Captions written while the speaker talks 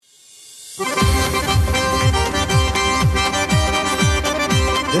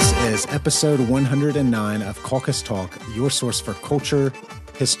is episode 109 of Caucasus Talk, your source for culture,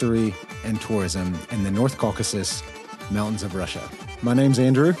 history, and tourism in the North Caucasus Mountains of Russia. My name's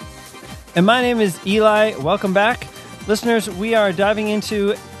Andrew. And my name is Eli. Welcome back. Listeners, we are diving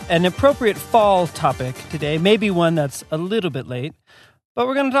into an appropriate fall topic today, maybe one that's a little bit late, but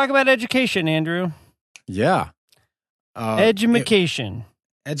we're going to talk about education, Andrew. Yeah. Edumacation.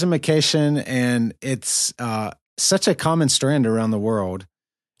 Edumacation, and it's such a common strand around the world.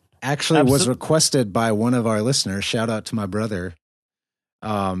 Actually was requested by one of our listeners. Shout out to my brother.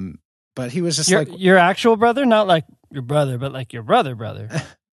 But he was just your actual brother, not like your brother, but like your brother.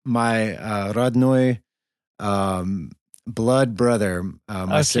 My Rodnoy blood brother,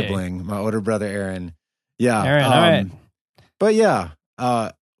 my sibling, my older brother Aaron. Yeah. Aaron, all right. But yeah,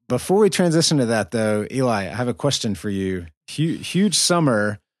 before we transition to that though, Eli, I have a question for you. Huge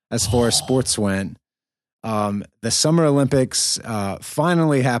summer as far as sports went. The Summer Olympics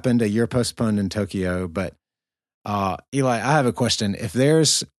finally happened, a year postponed in Tokyo. But Eli, I have a question. If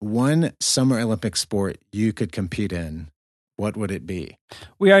there's one Summer Olympic sport you could compete in, what would it be?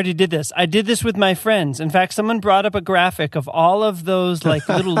 We already did this. I did this with my friends. In fact, someone brought up a graphic of all of those like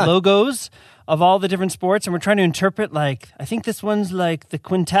little logos of all the different sports, and we're trying to interpret like, I think this one's like the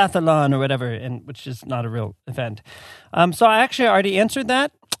quintathlon or whatever, and which is not a real event. So I actually already answered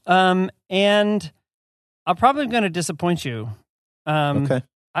that, and I'm probably going to disappoint you. Okay.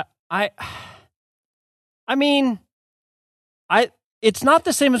 I mean, it's not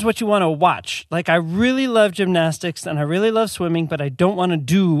the same as what you want to watch. Like, I really love gymnastics and I really love swimming, but I don't want to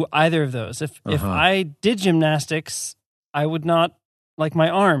do either of those. If I did gymnastics, I would not, like, my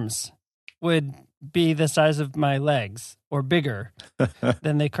arms would be the size of my legs or bigger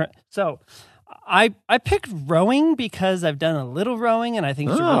than they currently. So I picked rowing because I've done a little rowing and I think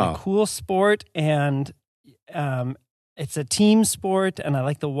it's a really cool sport, and it's a team sport and I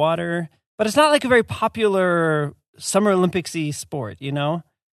like the water, but it's not like a very popular Summer Olympics-y sport, you know?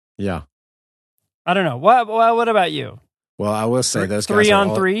 Yeah. I don't know. What about you? Well, I will say those guys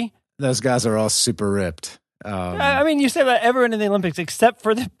 3-on-3? Those guys are all super ripped. I mean, you say about everyone in the Olympics except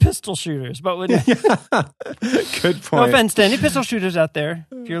for the pistol shooters, but good point. No offense to any pistol shooters out there.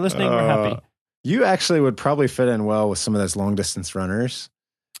 If you're listening, we're happy. You actually would probably fit in well with some of those long distance runners.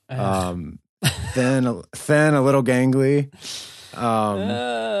 Thin, a little gangly.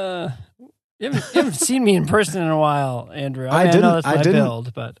 You haven't seen me in person in a while, Andrew. I know that's my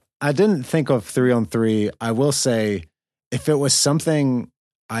build, but I didn't think of 3-on-3. I will say, if it was something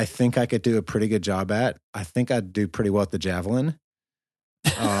I think I could do a pretty good job at, I think I'd do pretty well at the javelin.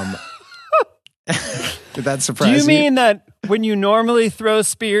 Did that surprise you? Do you mean that when you normally throw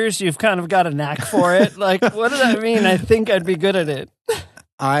spears, you've kind of got a knack for it? Like, what does that mean? I think I'd be good at it.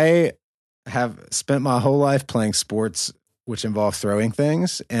 I have spent my whole life playing sports which involve throwing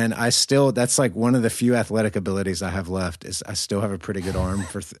things, and that's like one of the few athletic abilities I have left, is I still have a pretty good arm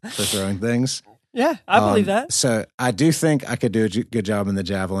for throwing things. Yeah, I believe that. So I do think I could do a good job in the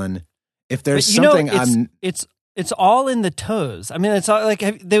javelin. If there's something it's all in the toes. I mean, it's all like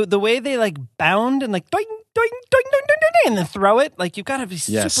the way they like bound and like doing, doing, doing, doing, doing, and then throw it. Like, you've got to be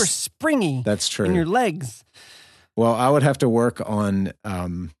super springy. That's true. In your legs. Well, I would have to work on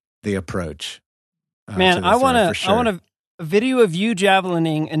the approach. Man, I want a video of you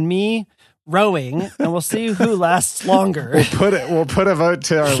javelining and me rowing, and we'll see who lasts longer. We'll put a vote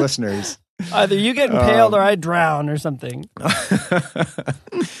to our listeners. Either you get impaled or I drown or something.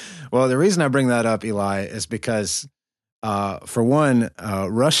 Well, the reason I bring that up, Eli, is because, for one,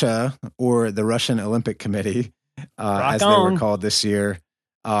 Russia, or the Russian Olympic Committee, as they were called this year,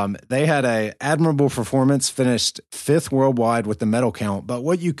 they had an admirable performance, finished 5th worldwide with the medal count. But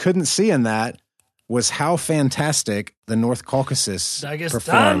what you couldn't see in that was how fantastic the North Caucasus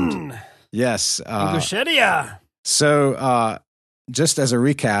performed. Yes. Ingushetia. So, just as a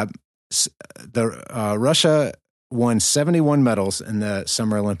recap, Russia won 71 medals in the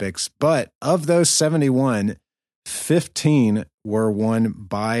Summer Olympics, but of those 71, 15 were won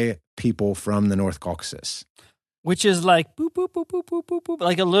by people from the North Caucasus. Which is like boop, boop, boop, boop, boop, boop, boop,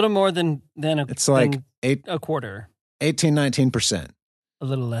 like a little more than a quarter. 18-19%. A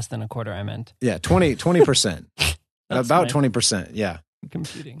little less than a quarter, I meant. Yeah, 20%. About nice. 20%, yeah.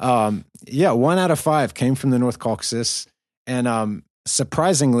 Computing. 1 out of 5 came from the North Caucasus. And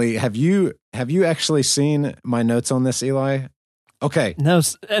surprisingly, have you actually seen my notes on this, Eli? Okay. No,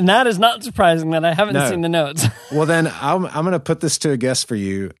 and that is not surprising that I haven't seen the notes. Well, then I'm going to put this to a guess for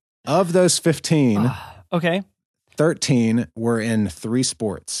you. Of those 15, okay, 13 were in 3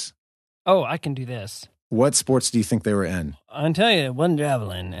 sports. Oh, I can do this. What sports do you think they were in? I'll tell you, it wasn't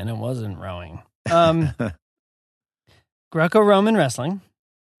javelin and it wasn't rowing. Greco-Roman wrestling.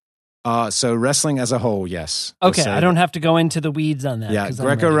 So wrestling as a whole, yes. Okay, I don't have to go into the weeds on that. Yeah,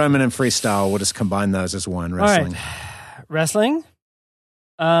 Greco-Roman and freestyle, we'll just combine those as one, wrestling. All right. Wrestling.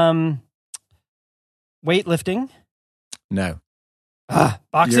 Weightlifting. No.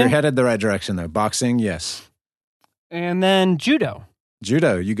 Boxing? You're headed the right direction, though. Boxing, yes. And then judo.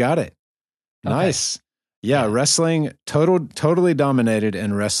 Judo, you got it. Nice. Okay. Yeah, wrestling, totally dominated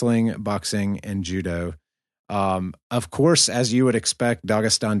in wrestling, boxing, and judo. Of course, as you would expect,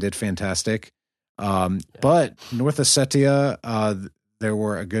 Dagestan did fantastic. But North Ossetia, there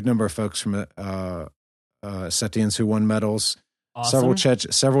were a good number of folks from Ossetians who won medals. Awesome.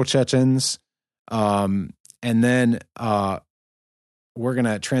 Several Chechens. And then we're going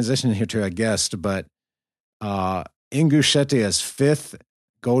to transition here to a guest, but Ingushetia's fifth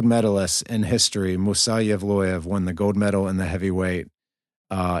gold medalist in history, Musa Yevloyev, won the gold medal in the heavyweight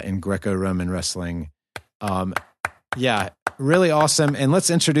in Greco-Roman wrestling. Yeah, really awesome. And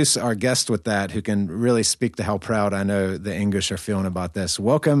let's introduce our guest with that, who can really speak to how proud I know the Ingush are feeling about this.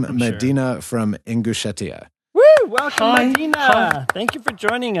 Welcome, Medina from Ingushetia. Woo! Welcome, Medina. Hi. Thank you for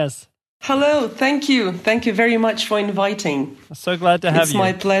joining us. Hello, thank you. Thank you very much for inviting. I'm so glad to have you. It's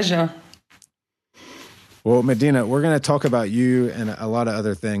my pleasure. Well, Medina, we're going to talk about you and a lot of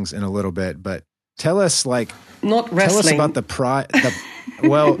other things in a little bit, but tell us, not wrestling. Tell us about the pride.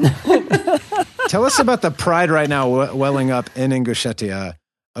 Tell us about the pride right now welling up in Ingushetia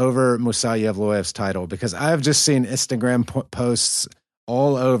over Musa Yevloyev's title, because I've just seen Instagram posts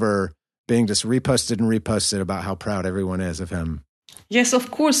all over being just reposted and reposted about how proud everyone is of him. Yes,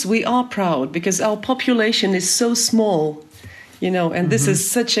 of course, we are proud because our population is so small. And this is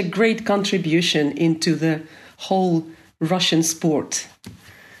such a great contribution into the whole Russian sport.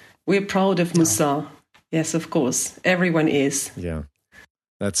 We're proud of Musa. Yes, of course. Everyone is. Yeah.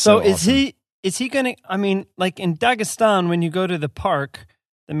 That's so awesome. Is he going to, like in Dagestan, when you go to the park,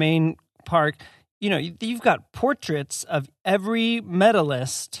 the main park, you've got portraits of every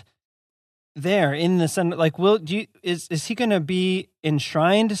medalist there in the center. Like, is he going to be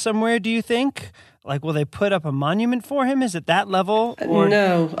enshrined somewhere, do you think? Like, will they put up a monument for him? Is it that level? Or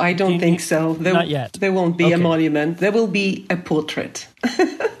no, I don't think so. Not yet. There won't be a monument. There will be a portrait.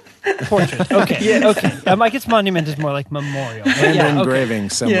 Portrait. Okay. Yes. Okay. I guess monument is more like memorial. And engraving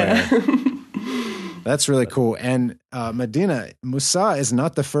somewhere. Yeah. That's really cool. And Medina, Musa is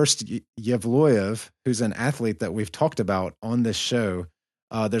not the first Yevloyev who's an athlete that we've talked about on this show.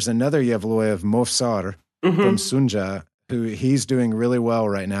 There's another Yevloyev, Movsar, from Sunja, who he's doing really well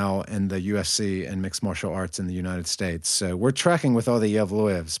right now in the UFC and mixed martial arts in the United States. So we're tracking with all the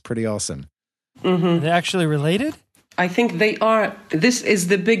Yevloyevs. Pretty awesome. Are they actually related? I think they are. This is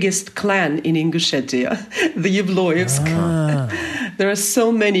the biggest clan in Ingushetia, the Yevloyevs. There are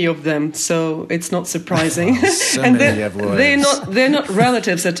so many of them, so it's not surprising. And many Yevloyevs. They're not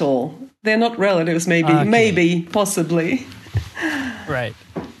relatives at all. They're not relatives, maybe, possibly. Right.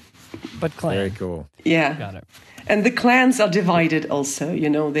 But clan. Very cool. Yeah. Got it. And the clans are divided also.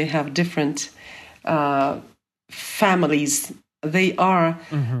 They have different families. They are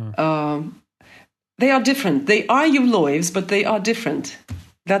different. They are Yevloyevs, but they are different.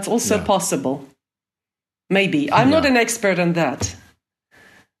 That's also possible. Maybe. I'm not an expert on that.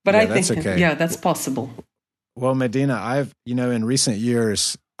 But I think, that's possible. Well, Medina, in recent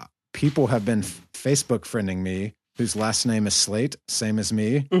years, people have been Facebook friending me whose last name is Slate, same as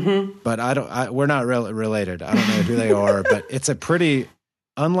me. But we're not related. I don't know who they are, but it's a pretty,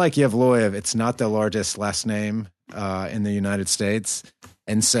 unlike Yevloyev, it's not the largest last name in the United States.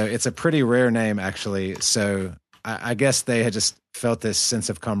 And so it's a pretty rare name, actually. So I guess they had just felt this sense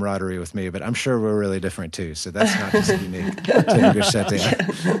of camaraderie with me, but I'm sure we're really different too. So that's not just unique to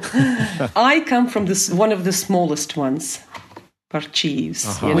Ingushetia. I come from one of the smallest ones,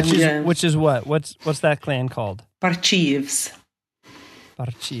 Parchievs. Which is what? What's that clan called? Parchievs.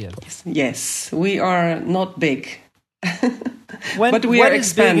 Parchievs. Yes, we are not big, but we are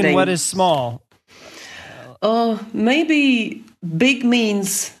expanding. Big and what is small? Maybe big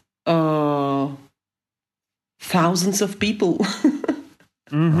means thousands of people.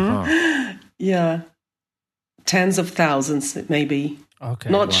 Yeah, tens of thousands, maybe. Okay,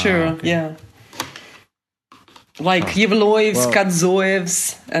 not sure. Okay. Yeah, like Yevloyevs,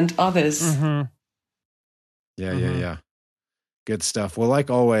 Kadzoevs, and others. Yeah. Good stuff. Well, like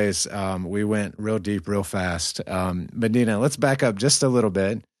always, we went real deep, real fast. Medina, let's back up just a little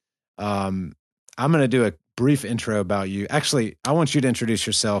bit. I'm going to do a brief intro about you. Actually, I want you to introduce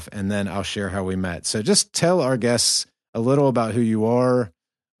yourself, and then I'll share how we met. So just tell our guests a little about who you are,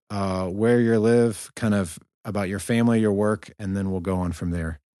 where you live, kind of about your family, your work, and then we'll go on from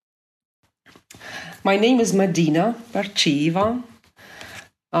there. My name is Medina Parchieva.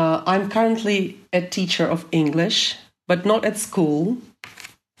 I'm currently a teacher of English, but not at school.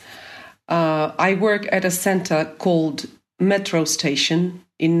 I work at a center called Metro Station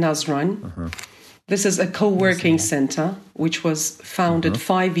in Nazran. This is a co-working center, which was founded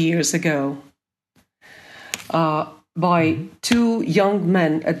 5 years ago by two young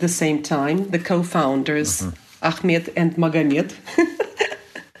men at the same time, the co-founders, Ahmed and Magomed.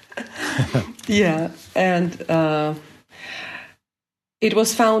 Yeah, and it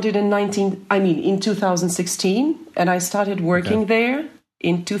was founded in 2016, and I started working there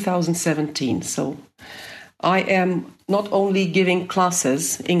in 2017. So I am not only giving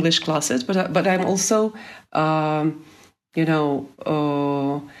classes, English classes, but I'm also,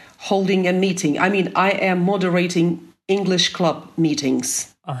 holding a meeting. I mean, I am moderating English club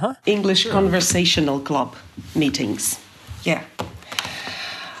meetings, English conversational club meetings. Yeah.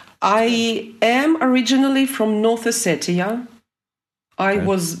 I am originally from North Ossetia. I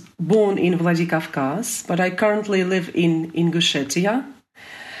was born in Vladikavkaz, but I currently live in Ingushetia.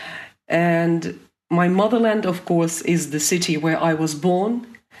 And my motherland, of course, is the city where I was born,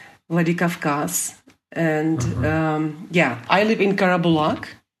 Vladikavkaz. And I live in Karabulak.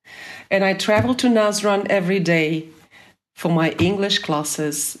 And I travel to Nazran every day for my English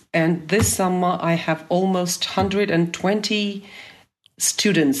classes. And this summer I have almost 120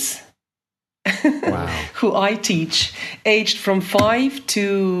 students who I teach, aged from 8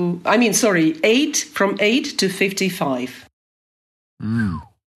 to 55. Well,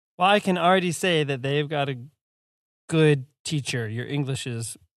 I can already say that they've got a good teacher. Your English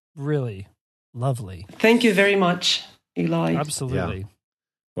is really lovely. Thank you very much, Eli. Absolutely. Yeah.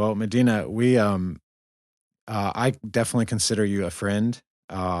 Well, Medina, I definitely consider you a friend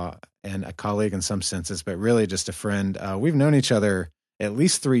and a colleague in some senses, but really just a friend. We've known each other at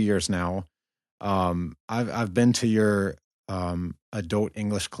least 3 years now. I've been to your adult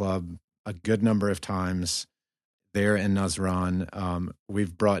English club a good number of times there in Nazran.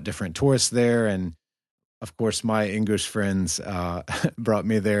 We've brought different tourists there, and of course, my English friends brought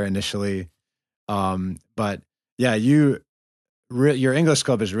me there initially. But yeah, your English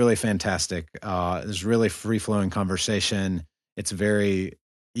club is really fantastic. There's really free-flowing conversation. It's a very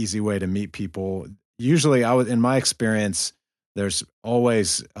easy way to meet people. Usually, in my experience, there's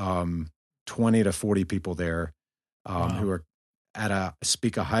always 20 to 40 people there who are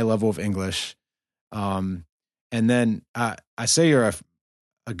speak a high level of English. And then I say you're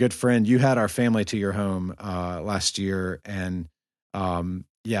a good friend. You had our family to your home last year, and I've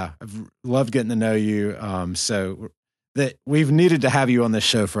loved getting to know you. So that we've needed to have you on this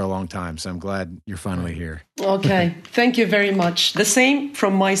show for a long time. So I'm glad you're finally here. Okay. Thank you very much. The same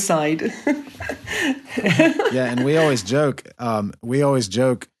from my side. Yeah. And we always joke, Eli,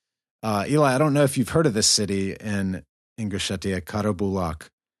 I don't know if you've heard of this city in Ingushetia, Karabulak.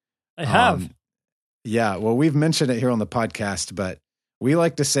 I have. Yeah. Well, we've mentioned it here on the podcast, but we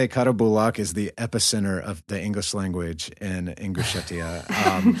like to say Karabulak is the epicenter of the English language in Ingushetia.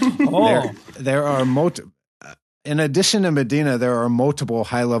 There are in addition to Medina, there are multiple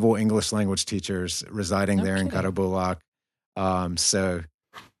high-level English language teachers residing there in Karabulak. So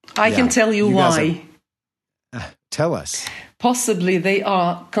I can tell you why. Tell us. Possibly they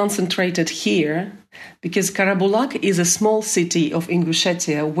are concentrated here because Karabulak is a small city of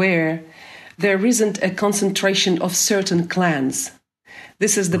Ingushetia where there isn't a concentration of certain clans.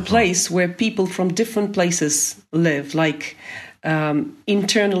 This is the place where people from different places live, like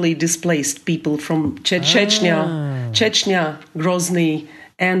internally displaced people from Chechnya, Grozny,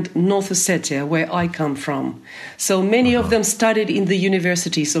 and North Ossetia, where I come from. So many of them studied in the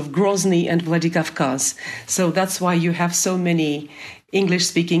universities of Grozny and Vladikavkaz. So that's why you have so many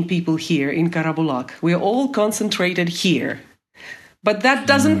English-speaking people here in Karabulak. We're all concentrated here. But that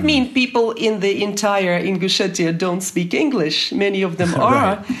doesn't mean people in the entire Ingushetia don't speak English. Many of them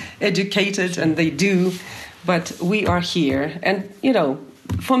are educated and they do. But we are here. And,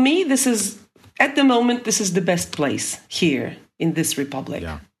 for me, at the moment, this is the best place here in this republic.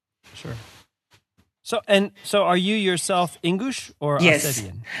 Yeah, sure. So are you yourself Ingush or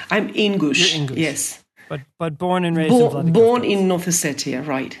Ossetian? I'm Ingush. You're Ingush. Yes. But born and raised in Vladikavkaz. Born in North Ossetia,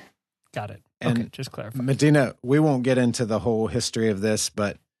 right. Got it. And okay, just clarify. Medina, we won't get into the whole history of this,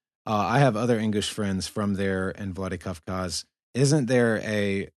 but I have other English friends from there in Vladikavkaz. Isn't there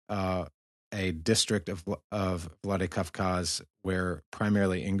a district of Vladikavkaz where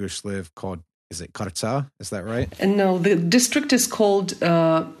primarily English live called, is it Kartsa? Is that right? No, the district is called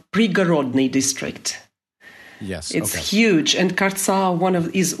Prigorodny district. Yes, it's huge, and Kartsa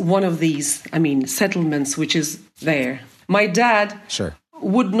is one of these. Settlements which is there. My dad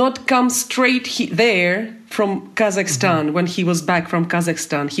would not come straight there from Kazakhstan. When he was back from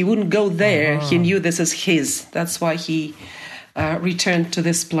Kazakhstan, he wouldn't go there. He knew this is his. That's why he returned to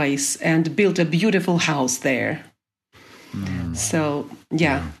this place and built a beautiful house there. So,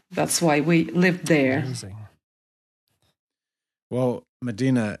 that's why we lived there. Amazing. Well,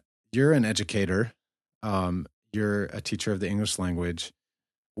 Medina, you're an educator. You're a teacher of the English language.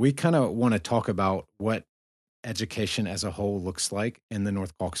 We kind of want to talk about what education as a whole looks like in the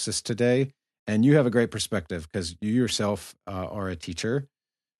North Caucasus today. And you have a great perspective because you yourself are a teacher.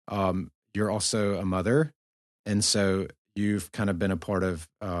 You're also a mother. And so you've kind of been a part of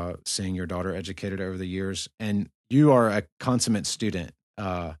seeing your daughter educated over the years. And you are a consummate student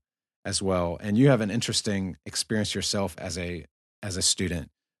as well. And you have an interesting experience yourself as a student.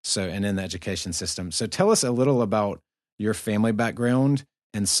 So, and in the education system. So tell us a little about your family background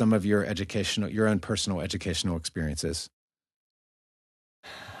and some of your own personal educational experiences.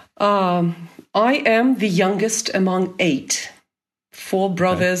 I am the youngest among 8, 4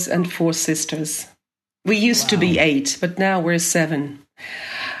 brothers and 4 sisters. We used to be 8, but now we're 7.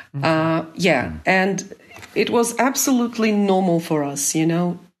 And it was absolutely normal for us,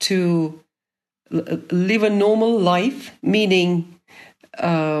 to live a normal life, meaning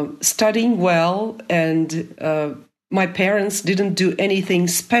studying well, and my parents didn't do anything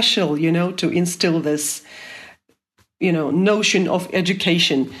special, to instill this, notion of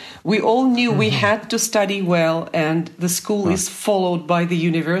education. We all knew we had to study well, and the school is followed by the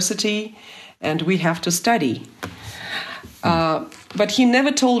university, and we have to study. But he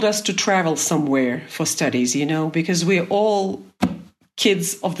never told us to travel somewhere for studies, because we're all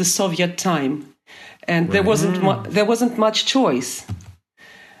kids of the Soviet time, and there wasn't much choice.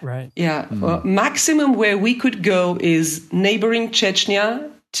 Right. Yeah. Maximum where we could go is neighboring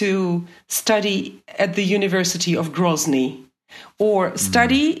Chechnya to study at the University of Grozny, or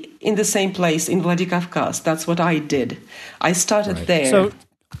study in the same place in Vladikavkaz. That's what I did. I started there. So,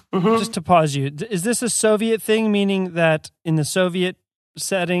 just to pause you, is this a Soviet thing, meaning that in the Soviet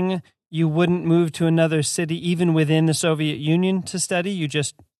setting, you wouldn't move to another city even within the Soviet Union to study? You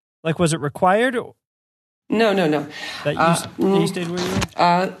just, was it required? No. That you stayed where you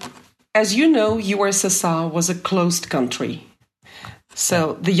were? As you know, USSR was a closed country.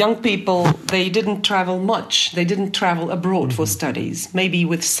 So the young people, they didn't travel much. They didn't travel abroad for studies, maybe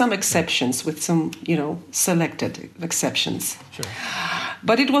with some exceptions, with some, selected exceptions. Sure.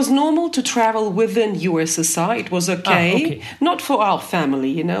 But it was normal to travel within USSR. It was okay. Not for our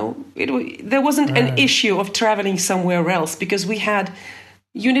family, There wasn't an issue of traveling somewhere else because we had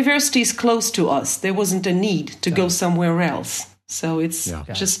universities close to us. There wasn't a need to go somewhere else. So it's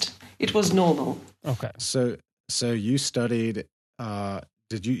it was normal. Okay. So you studied,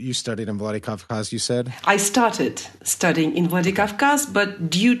 you studied in Vladikavkaz, you said? I started studying in Vladikavkaz, but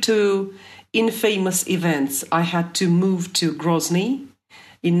due to infamous events, I had to move to Grozny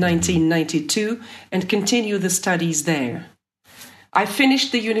in 1992 and continue the studies there. I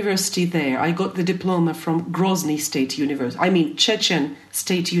finished the university there. I got the diploma from Grozny State University. Chechen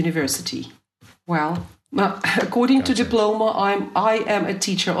State University. Well, according to diploma, I am a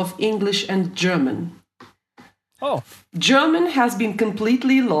teacher of English and German. Oh. German has been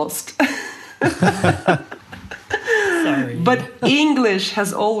completely lost. Sorry. But English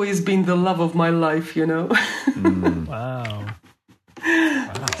has always been the love of my life, Wow.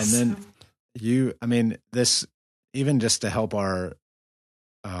 And then this, even just to help our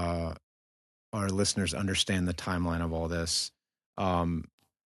listeners understand the timeline of all this,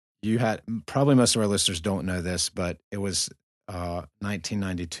 you had, probably most of our listeners don't know this, but it was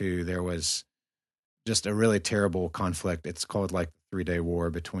 1992. There was just a really terrible conflict. It's called the 3-Day War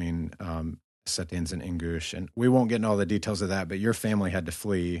between Ossetians and Ingush. And we won't get into all the details of that, but your family had to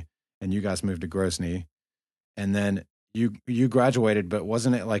flee and you guys moved to Grozny. And then you graduated, but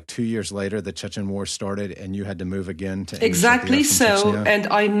wasn't it 2 years later the Chechen War started and you had to move again to Ingushetia? Exactly so. Chechnya? And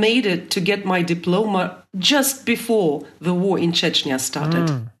I made it to get my diploma just before the war in Chechnya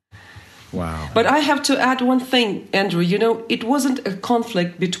started. Wow. But I have to add one thing, Andrew. It wasn't a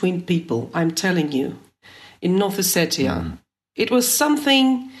conflict between people, I'm telling you, in North Ossetia. It was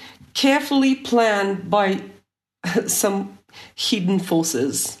something carefully planned by some hidden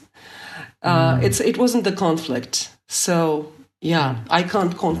forces. It wasn't the conflict. So, I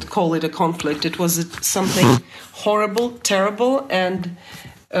can't call it a conflict. It was something horrible, terrible, and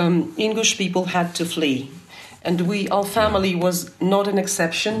English people had to flee. And our family was not an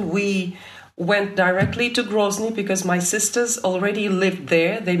exception. We went directly to Grozny because my sisters already lived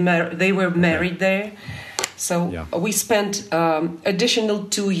there. They were married there. So we spent additional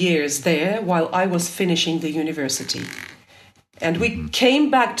 2 years there while I was finishing the university. And we came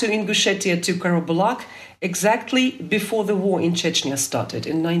back to Ingushetia, to Karabulak, exactly before the war in Chechnya started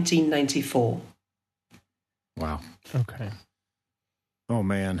in 1994. Wow. Okay. Oh,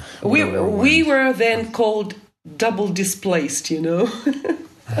 man. We were then called double displaced, you know.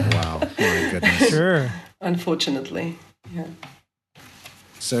 Wow. My goodness. Sure. Unfortunately. Yeah.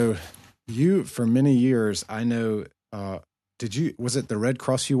 So you, for many years, I know, was it the Red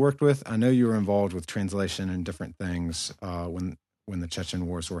Cross you worked with? I know you were involved with translation and different things when the Chechen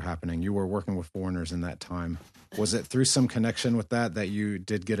wars were happening. You were working with foreigners in that time. Was it through some connection with that you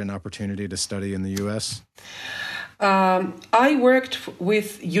did get an opportunity to study in the U.S.? I worked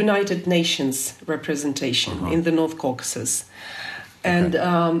with United Nations representation in the North Caucasus. And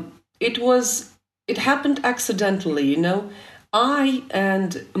it happened accidentally, you know. I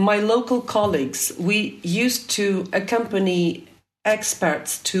and my local colleagues, we used to accompany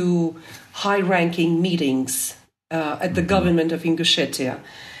experts to high-ranking meetings at the government of Ingushetia.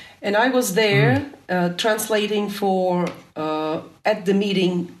 And I was there translating at the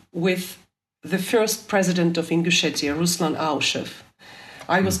meeting with the first president of Ingushetia, Ruslan Aushev.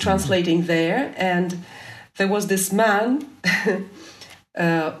 I was translating there, and there was this man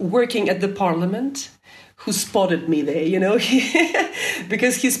working at the parliament who spotted me there, you know,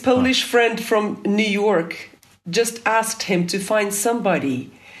 because his Polish friend from New York just asked him to find somebody,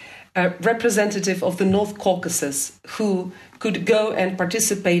 a representative of the North Caucasus, who could go and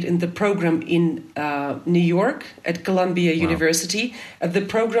participate in the program in New York at Columbia University, at the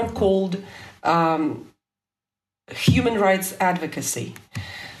program called Human Rights Advocacy.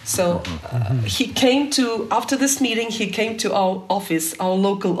 So after this meeting, he came to our office, our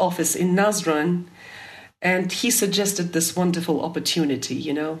local office in Nazran, and he suggested this wonderful opportunity,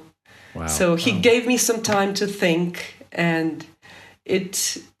 you know. Wow. So he gave me some time to think, and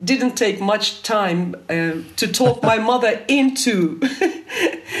it didn't take much time to talk my mother into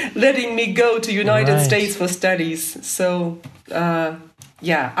letting me go to United States for studies. So,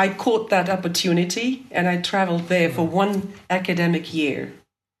 I caught that opportunity, and I traveled there for 1 academic year.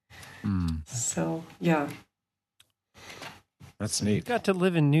 So, yeah. That's neat. You got to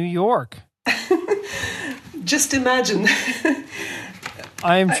live in New York. Just imagine.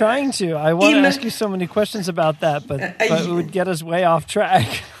 I am trying to. I want to ask you so many questions about that, but it would get us way off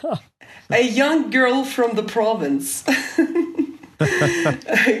track. A young girl from the province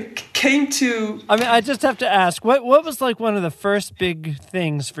came to... I mean, I just have to ask, what was like one of the first big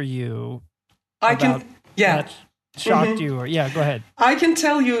things for you that shocked you? Or go ahead. I can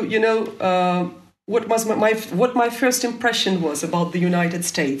tell you, you know, what my first impression was about the United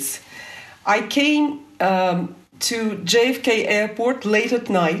States. I came to JFK Airport late at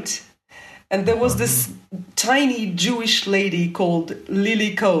night, and there was this tiny Jewish lady called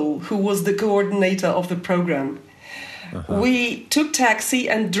Lily Cole, who was the coordinator of the program. We took taxi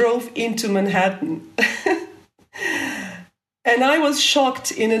and drove into Manhattan. And I was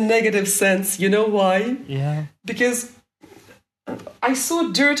shocked in a negative sense. You know why? Yeah. Because I saw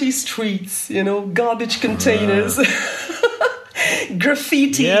dirty streets, you know, garbage containers.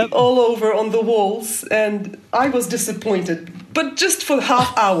 Graffiti all over on the walls, and I was disappointed, but just for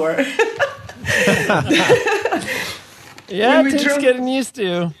half hour. It takes getting used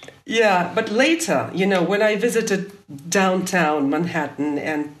to. Yeah, but later, you know, when I visited downtown Manhattan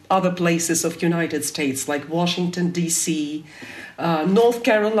and other places of United States like Washington, D.C., North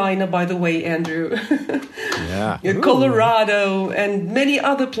Carolina, by the way, Andrew, Colorado, and many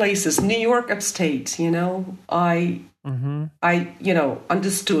other places, New York upstate, you know, I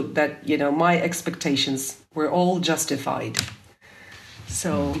understood that, you know, my expectations were all justified.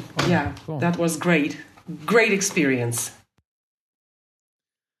 So, cool. That was great. Great experience.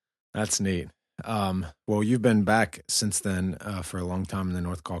 That's neat. Well, you've been back since then for a long time in the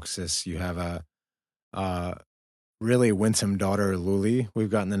North Caucasus. You have a really winsome daughter, Luli. We've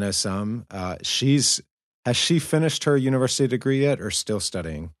gotten to know some. Has she finished her university degree yet or still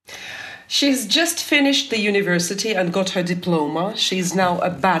studying? She's just finished the university and got her diploma. She's now a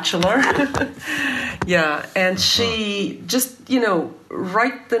bachelor. And she just, you know,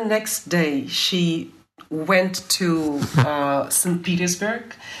 right the next day, she went to St.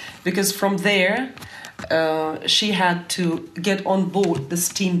 Petersburg, because from there, she had to get on board the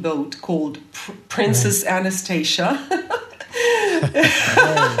steamboat called Princess Anastasia.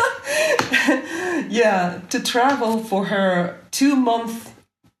 To travel for her 2-month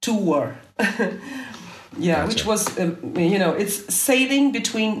tour. Gotcha. Which was, it's sailing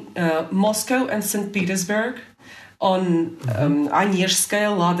between Moscow and St. Petersburg on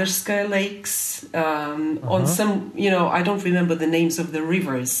Anierskaya, Laderskaya lakes, on some, I don't remember the names of the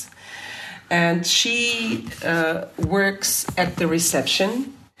rivers. and she works at the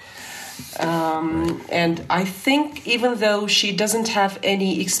reception. And I think even though she doesn't have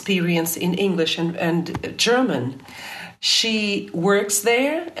any experience in English and German, she works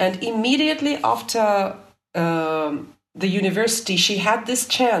there, and immediately after the university, she had this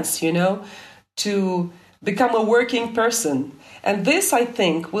chance, to become a working person. And this, I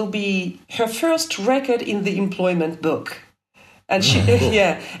think, will be her first record in the employment book. And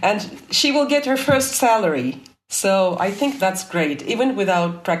she will get her first salary. So I think that's great, even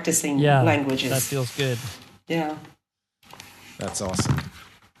without practicing languages. That feels good. Yeah. That's awesome.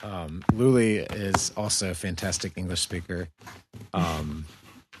 Luli is also a fantastic English speaker.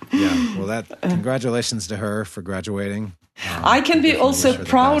 Congratulations to her for graduating. I can be also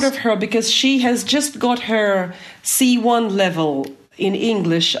proud of her because she has just got her C1 level in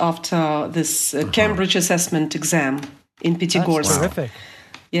English after this Cambridge assessment exam in Pyatigorsk. That's terrific.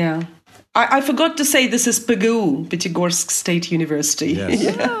 Yeah. I forgot to say this is PGU, Pyatigorsk State University.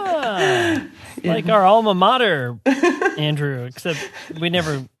 Yes. Like our alma mater, Andrew, except we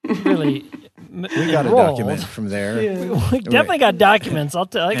never really we got a document from there. We definitely got documents. I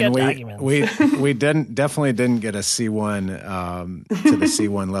got documents. We definitely didn't get a C1 to the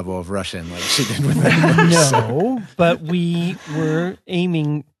C1 level of Russian like she did with English. No, but we were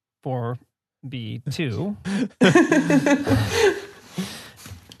aiming for B2.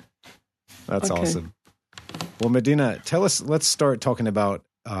 That's awesome. Well, Medina, let's start talking about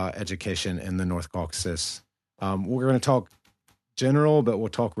education in the North Caucasus. We're going to talk general, but we'll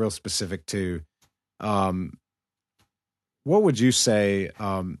talk real specific too. What would you say?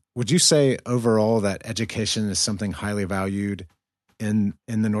 Would you say overall that education is something highly valued in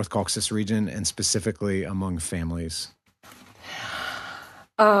the North Caucasus region and specifically among families?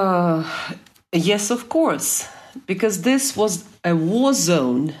 Yes, of course, because this was a war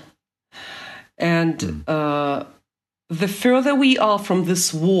zone. And the further we are from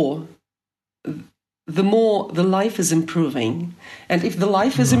this war, the more the life is improving. And if the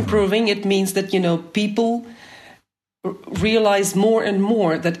life is improving, it means that, people realize more and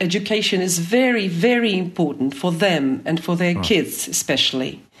more that education is very, very important for them and for their kids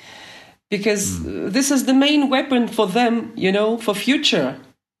especially. Because this is the main weapon for them, for future.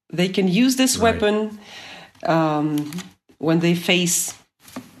 They can use this weapon when they face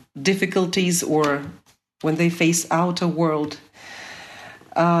difficulties or when they face outer world.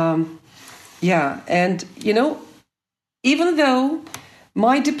 And even though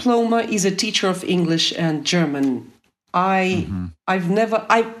my diploma is a teacher of English and German, I've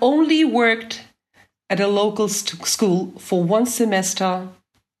only worked at a local school for one semester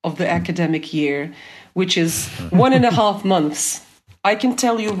of the academic year, which is 1.5 months. I can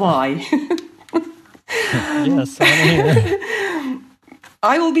tell you why. Yes, I hear.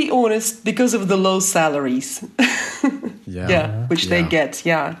 I will be honest, because of the low salaries, which they get.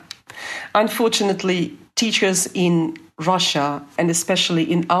 Yeah, unfortunately, teachers in Russia and especially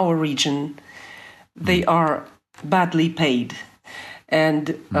in our region, they are badly paid,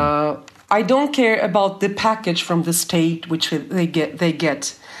 and I don't care about the package from the state which they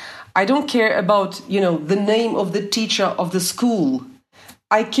get. I don't care about the name of the teacher of the school.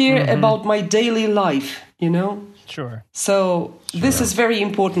 I care about my daily life. Sure. So this is very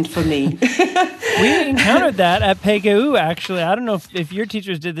important for me. We encountered that at PGU, actually. I don't know if your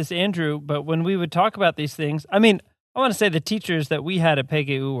teachers did this, Andrew, but when we would talk about these things, I want to say the teachers that we had at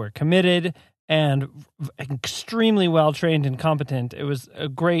PGU were committed and extremely well-trained and competent. It was a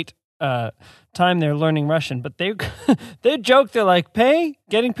great time there learning Russian, but they joke, they're like,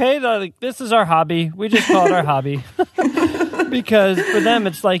 getting paid? They're like, this is our hobby. We just call it our hobby. Because for them,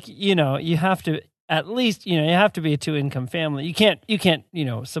 it's like, you have to, at least, you have to be a 2-income family. You can't,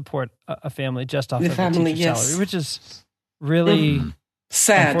 support a family just off of a teacher's salary, which is really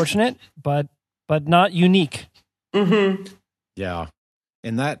sad, unfortunate, but not unique. Mm-hmm. Yeah.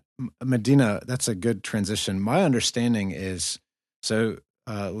 And that, Medina, that's a good transition. My understanding is,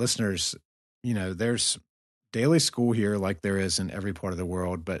 listeners, there's daily school here like there is in every part of the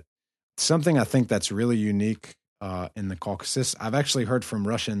world, but something I think that's really unique in the Caucasus, I've actually heard from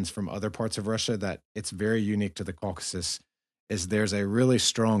Russians from other parts of Russia that it's very unique to the Caucasus, is there's a really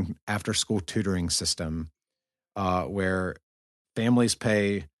strong after-school tutoring system where families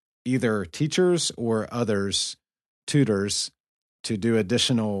pay either teachers or tutors to do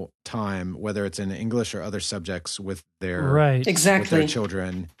additional time, whether it's in English or other subjects with their with their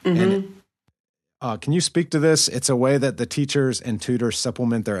children. And can you speak to this? It's a way that the teachers and tutors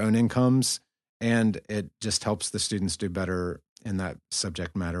supplement their own incomes, and it just helps the students do better in that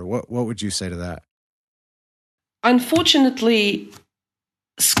subject matter. What would you say to that? Unfortunately,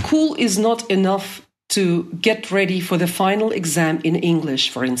 school is not enough to get ready for the final exam in English,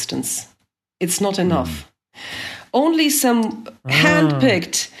 for instance. It's not enough. Only some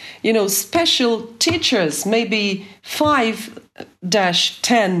handpicked, special teachers, maybe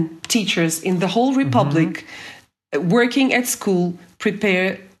 5-10 teachers in the whole Republic working at school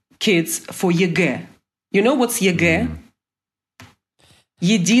prepare kids for ЕГЭ. You know what's ЕГЭ?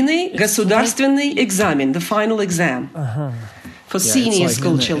 Единый государственный экзамен, the final exam for senior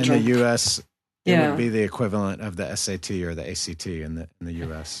school children. In the U.S., it would be the equivalent of the SAT or the ACT in the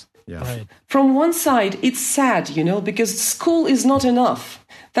U.S. Yeah. Right. From one side, it's sad, because school is not enough.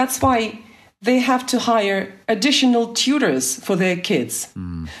 That's why they have to hire additional tutors for their kids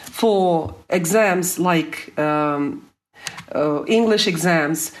for exams like English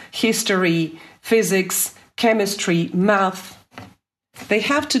exams, history, physics, chemistry, math. They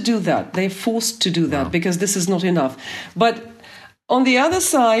have to do that. They're forced to do that because this is not enough. But on the other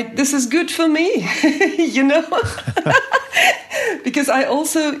side, this is good for me, because I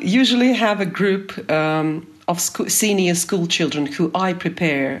also usually have a group of senior school children who I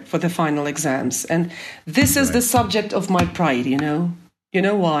prepare for the final exams. And this is the subject of my pride, You know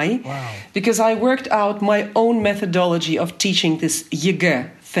why? Wow. Because I worked out my own methodology of teaching this ЕГЭ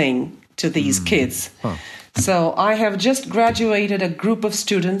thing to these kids. Huh. So I have just graduated a group of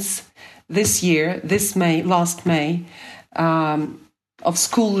students this year, last May, of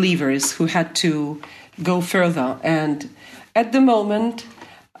school leavers who had to go further. And at the moment,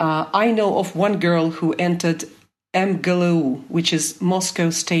 I know of one girl who entered MGLU, which is Moscow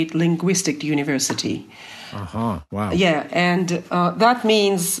State Linguistic University. Wow. Yeah, and that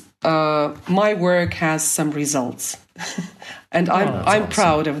means my work has some results. And I'm awesome.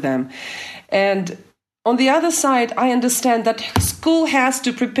 proud of them. And on the other side, I understand that school has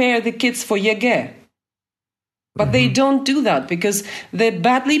to prepare the kids for ЕГЭ. But they don't do that because they're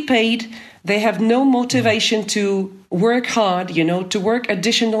badly paid. They have no motivation to work hard, to work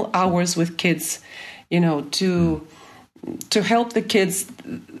additional hours with kids, to help the kids.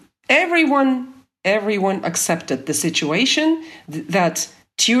 Everyone accepted the situation that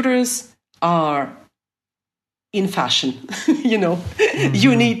tutors are in fashion.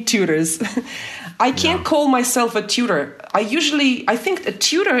 You need tutors. I can't call myself a tutor. I think a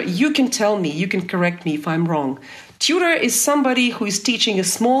tutor, you can tell me, you can correct me if I'm wrong. Tutor is somebody who is teaching a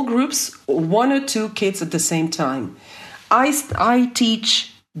small groups, 1 or 2 kids at the same time. I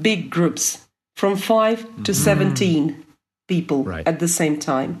teach big groups from 5 to 17 people at the same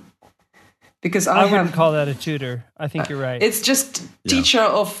time. Because I wouldn't call that a tutor. I think you're right. It's just teacher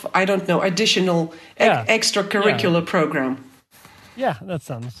of, I don't know, additional extracurricular program. Yeah, that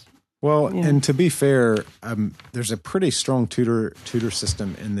sounds... Well, and to be fair, there's a pretty strong tutor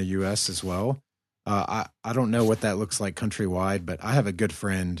system in the U.S. as well. I don't know what that looks like countrywide, but I have a good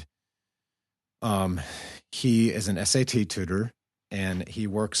friend. He is an SAT tutor, and he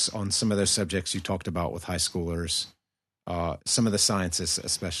works on some of those subjects you talked about with high schoolers. Some of the sciences,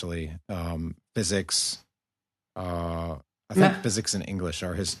 especially physics. I think physics and English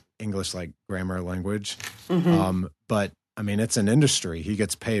are his English like grammar language. But I mean, it's an industry. He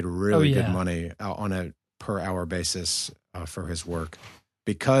gets paid really good money on a per hour basis for his work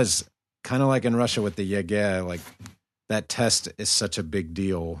because kind of like in Russia with the ЕГЭ, like that test is such a big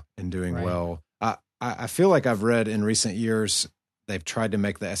deal in doing well. I feel like I've read in recent years, they've tried to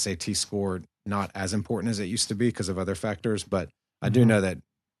make the SAT score not as important as it used to be because of other factors, but I do know that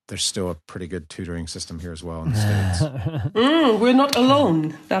there's still a pretty good tutoring system here as well in the States. We're not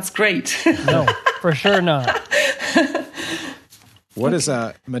alone. That's great. No, for sure not. What is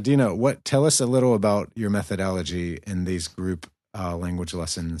Medina? Tell us a little about your methodology in these group language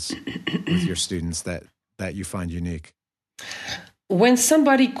lessons with your students that you find unique. When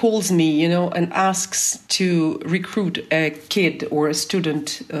somebody calls me, and asks to recruit a kid or a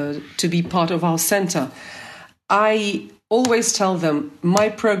student to be part of our center, I always tell them my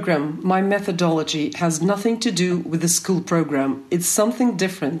program, my methodology has nothing to do with the school program. It's something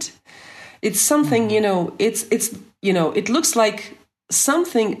different. It's something, it looks like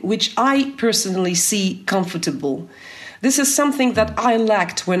something which I personally see comfortable. This is something that I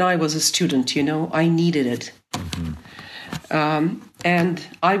lacked when I was a student, I needed it. And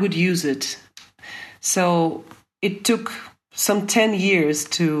I would use it. So it took some 10 years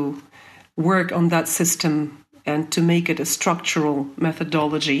to work on that system and to make it a structural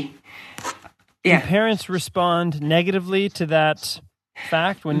methodology. Do parents respond negatively to that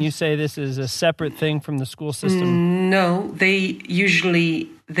fact when you say this is a separate thing from the school system? No, they usually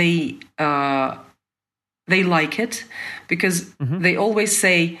they like it because they always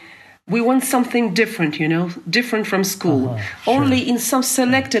say, we want something different, different from school. Sure. Only in some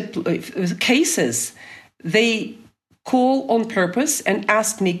selected cases, they call on purpose and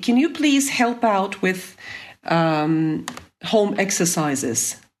ask me, can you please help out with home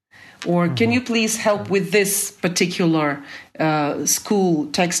exercises? Or can you please help with this particular school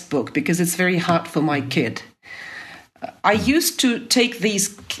textbook because it's very hard for my kid? I used to take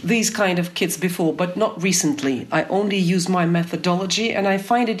these kind of kits before, but not recently. I only use my methodology, and I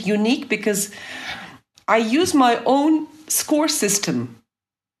find it unique because I use my own score system,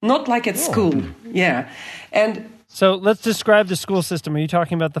 not like at school. Yeah, and so let's describe the school system. Are you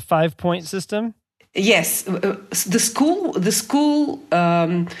talking about the 5-point system? Yes, the school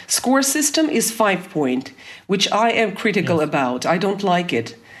score system is 5-point, which I am critical about. I don't like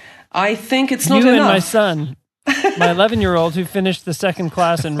it. I think it's not enough. You and my son, my 11-year-old who finished the second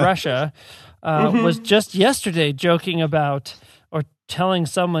class in Russia, was just yesterday joking about or telling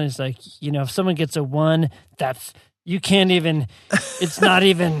someone, he's like, if someone gets a 1, you can't even. It's not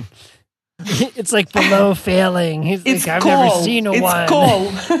even. It's like below failing. He's like, I've never seen a 1. It's call.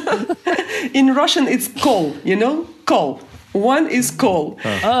 In Russian, it's kol, kol. 1 is kol.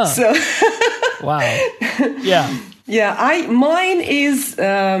 So, wow. Yeah. Yeah, mine is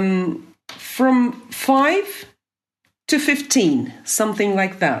from 5 to 15, something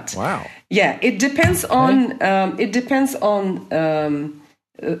like that. Wow. Yeah, it depends on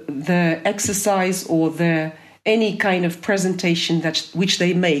the exercise or any kind of presentation which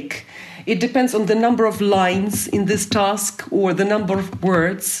they make. It depends on the number of lines in this task or the number of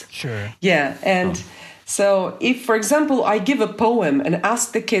words. Sure. Yeah, and so if, for example, I give a poem and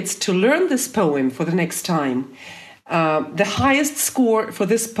ask the kids to learn this poem for the next time, the highest score for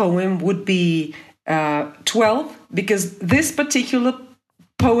this poem would be 12, because this particular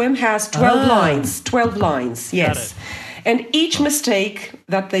poem has 12 lines. 12 lines, yes. And each mistake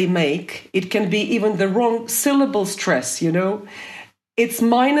that they make, it can be even the wrong syllable stress, it's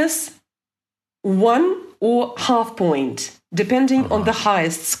minus 1 or half point, depending on the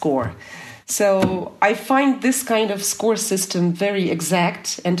highest score. So I find this kind of score system very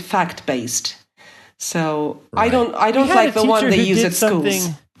exact and fact-based. So right. I don't like the one they use at schools.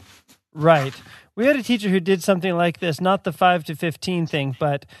 Right. We had a teacher who did something like this, not the 5 to 15 thing,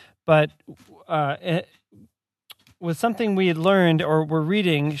 but with something we had learned or were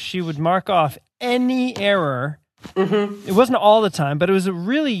reading, she would mark off any error. Mm-hmm. It wasn't all the time, but it was a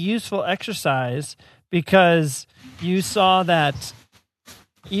really useful exercise because you saw that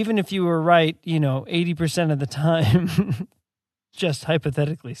even if you were right, 80% of the time, just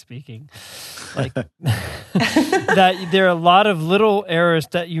hypothetically speaking, like that there are a lot of little errors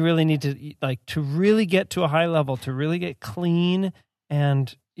that you really need to really get to a high level, to really get clean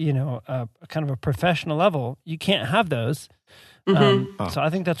and, kind of a professional level. You can't have those. Mm-hmm. So I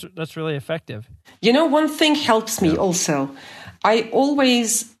think that's really effective. One thing helps me also. I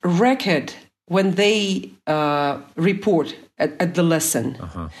always record when they report at the lesson.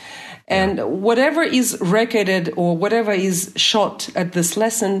 Uh-huh. And whatever is recorded or whatever is shot at this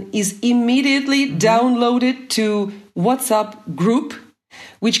lesson is immediately downloaded to WhatsApp group,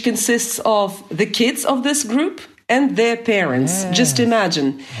 which consists of the kids of this group and their parents. Yes. Just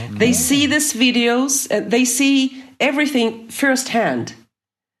imagine. Okay. They see these videos, they see everything firsthand.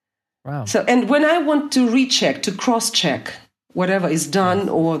 Wow. So, and when I want to recheck, to cross-check whatever is done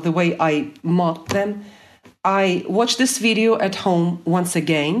or the way I mark them, I watch this video at home once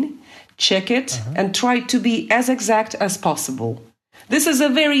again, check it, and try to be as exact as possible. This is a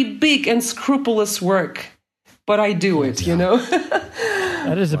very big and scrupulous work, but I do it,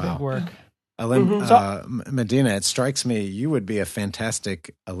 That is a big work. Medina, it strikes me you would be a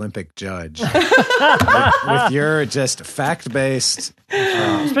fantastic Olympic judge with your just fact-based,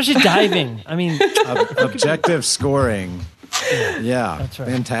 especially diving. I mean, objective scoring. Yeah, that's right.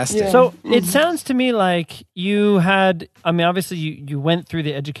 Fantastic. Yeah. So it sounds to me like you had, obviously you went through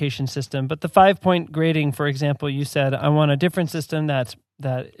the education system, but the 5-point grading, for example, you said, I want a different system that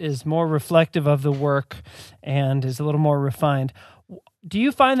is more reflective of the work and is a little more refined. Do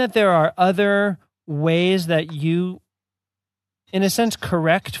you find that there are other ways that you, in a sense,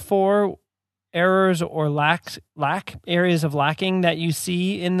 correct for errors or lack areas of lacking that you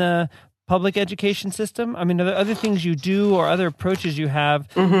see in the public education system? Are there other things you do or other approaches you have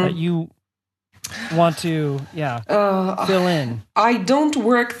that you want to fill in? I don't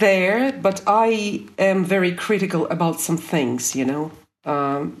work there, but I am very critical about some things,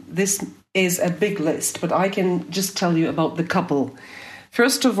 This is a big list, but I can just tell you about the couple.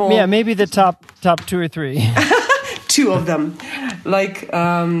 First of all... Yeah, maybe the top 2 or 3. 2 of them.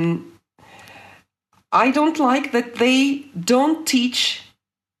 I don't like that they don't teach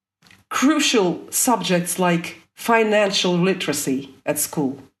crucial subjects like financial literacy at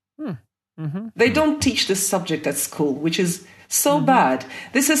school. They don't teach this subject at school, which is so bad.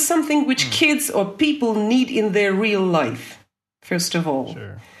 This is something which kids or people need in their real life, first of all.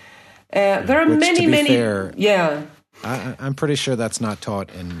 Sure. There are many. Fair, yeah. I'm pretty sure that's not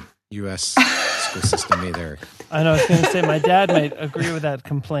taught in U.S. school system either. I know, I was going to say, my dad might agree with that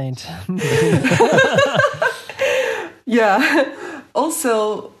complaint. Yeah.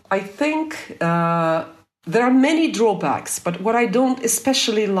 Also, I think there are many drawbacks, but what I don't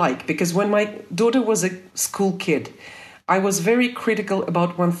especially like, because when my daughter was a school kid, I was very critical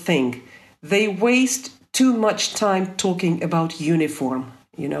about one thing. They waste too much time talking about uniform,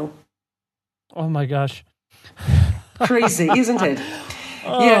 you know? Oh my gosh. Crazy, isn't it?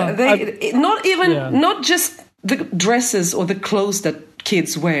 Not just the dresses or the clothes that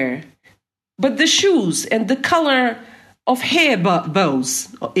kids wear, but the shoes and the color of hair bows,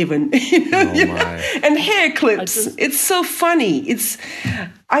 even, and hair clips. It's so funny.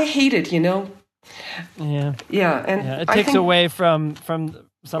 I hate it, you know. Yeah, and it takes away from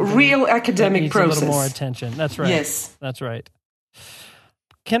something real academic needs process. A little more attention. That's right. Yes, that's right.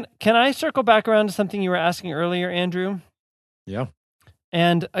 Can I circle back around to something you were asking earlier, Andrew? Yeah.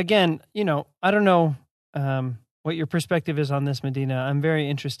 And again, I don't know what your perspective is on this, Medina. I'm very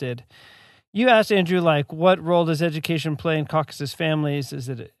interested. You asked, Andrew, what role does education play in Caucasus families? Is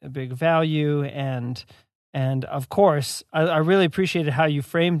it a big value? And of course, I really appreciated how you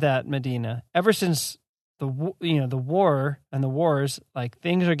framed that, Medina. Ever since the war and the wars,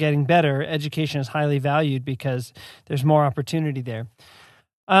 things are getting better. Education is highly valued because there's more opportunity there.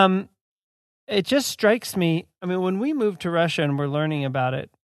 It just strikes me. I mean, when we moved to Russia and we're learning about it,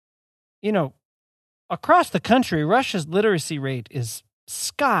 across the country, Russia's literacy rate is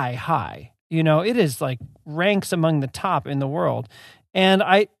sky high. It is ranks among the top in the world. And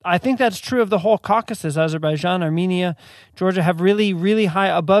I think that's true of the whole Caucasus. Azerbaijan, Armenia, Georgia have really, really high,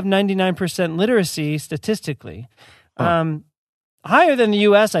 above 99% literacy statistically. Higher than the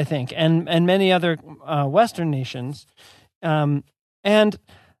U.S., I think, and many other Western nations. And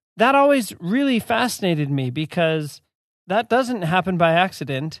that always really fascinated me because that doesn't happen by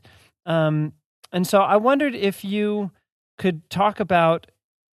accident. And so I wondered if you could talk about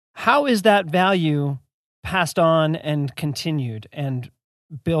how is that value passed on and continued and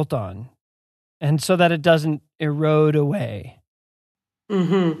built on, and so that it doesn't erode away?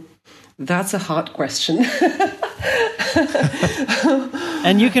 That's a hard question.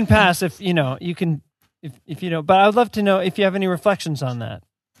 And you can pass if you can, if you know. But I'd love to know if you have any reflections on that.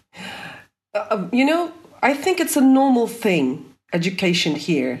 I think it's a normal thing, education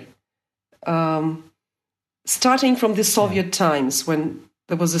here. Starting from the Soviet times when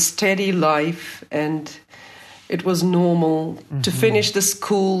there was a steady life and it was normal to finish the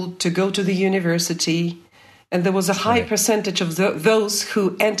school, to go to the university. And there was a high percentage of those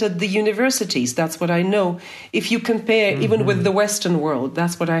who entered the universities. That's what I know. If you compare even with the Western world,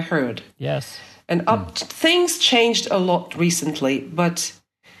 that's what I heard. Yes. And things changed a lot recently, but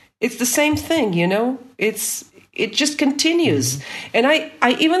it's the same thing, It just continues. And I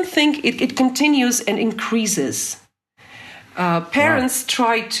even think it continues and increases. Parents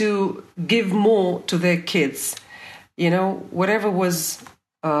try to give more to their kids, whatever was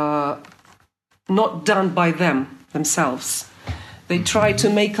not done by themselves. They try to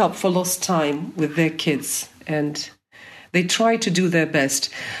make up for lost time with their kids, and they try to do their best.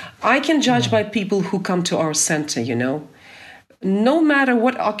 I can judge by people who come to our center, no matter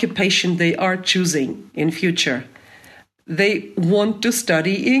what occupation they are choosing in future, they want to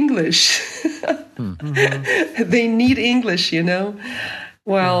study English. They need English,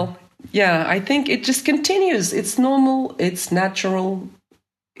 Well, I think it just continues. It's normal. It's natural.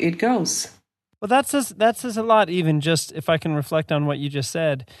 It goes. Well, that says a lot, even just if I can reflect on what you just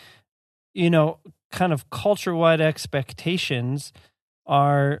said, kind of culture-wide expectations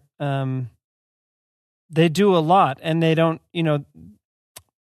are, they do a lot, and they don't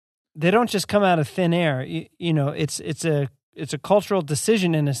just come out of thin air. It's a cultural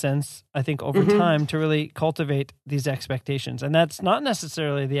decision in a sense, I think, over time to really cultivate these expectations. And that's not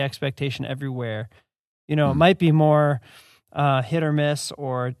necessarily the expectation everywhere. It might be more hit or miss,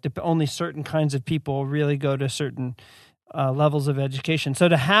 or only certain kinds of people really go to certain levels of education. So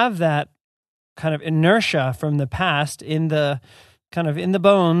to have that kind of inertia from the past in the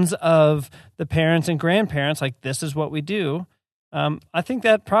bones of the parents and grandparents, this is what we do, I think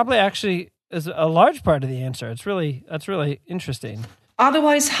that probably actually is a large part of the answer. That's really interesting.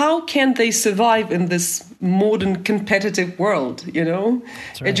 Otherwise, how can they survive in this modern competitive world? Right.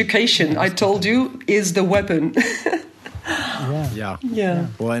 Education, I told you, is the weapon. Yeah.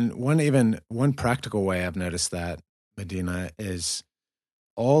 Well, and one practical way I've noticed that, Medina, is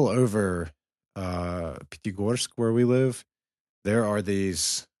all over Pitigorsk, where we live, there are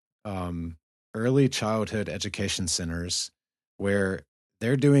these early childhood education centers where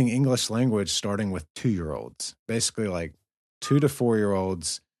they're doing English language starting with 2-year-olds, basically like 2 to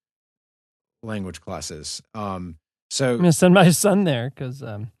 4-year-olds language classes. So I'm going to send my son there because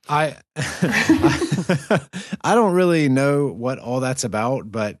I I don't really know what all that's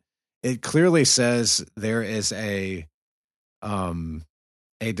about, but it clearly says there is a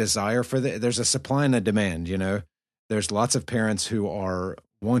desire for there's a supply and a demand, you know. There's lots of parents who are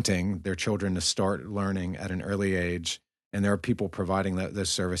wanting their children to start learning at an early age, and there are people providing those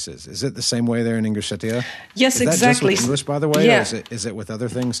services. Is it the same way there in Ingushetia? Yes, is that exactly. Just with English, by the way, yeah. or is it with other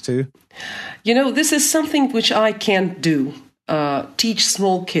things too? You know, this is something which I can't do. Teach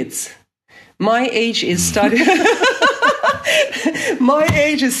small kids. My age is starting. My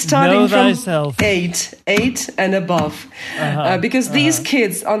age is starting from 8 and above, because these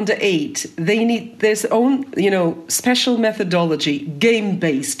kids under 8, they need their own, special methodology,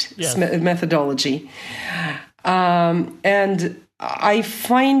 game-based methodology, and I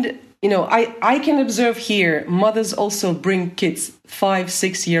find, I can observe here mothers also bring kids,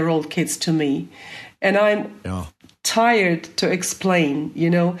 5-6-year-old kids to me, and I'm tired to explain,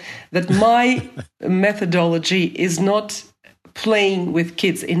 that my methodology is not playing with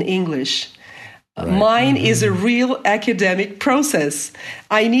kids in English. Right. Mine is a real academic process.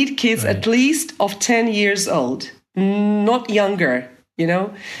 I need kids at least of 10 years old, not younger.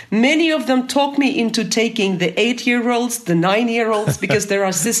 Many of them talk me into taking the 8-year-olds, the 9-year-olds, because there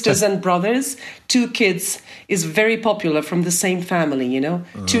are sisters and brothers. 2 kids is very popular from the same family,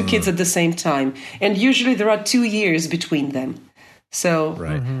 2 kids at the same time. And usually there are 2 years between them. So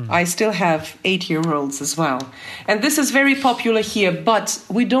I still have 8-year-olds as well. And this is very popular here, but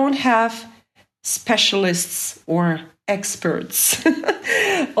we don't have specialists or experts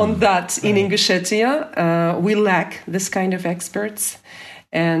on that in Ingushetia. We lack this kind of experts.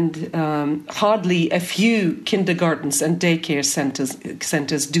 And hardly a few kindergartens and daycare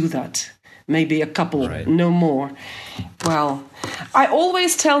centers do that. Maybe a couple, no more. Well, I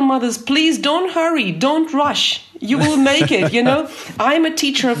always tell mothers, please don't hurry, don't rush. You will make it, I'm a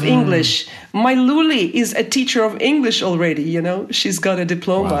teacher of English. My Luli is a teacher of English already, She's got a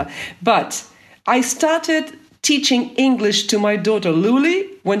diploma. Wow. But I started teaching English to my daughter Luli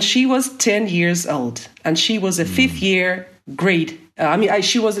when she was 10 years old. And she was a 5th year grade.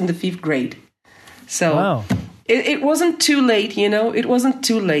 She was in the 5th grade. So... Wow. It wasn't too late, It wasn't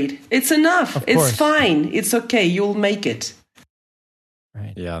too late. It's enough. It's fine. It's okay. You'll make it.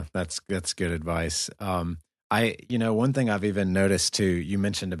 Right. Yeah, that's good advice. One thing I've even noticed too, you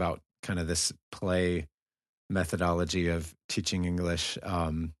mentioned about kind of this play methodology of teaching English.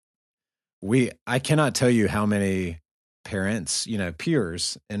 I cannot tell you how many parents,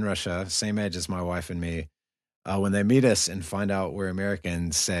 peers in Russia, same age as my wife and me, when they meet us and find out we're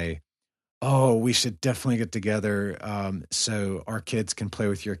Americans, say, oh, we should definitely get together so our kids can play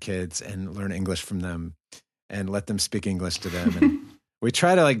with your kids and learn English from them and let them speak English to them. And we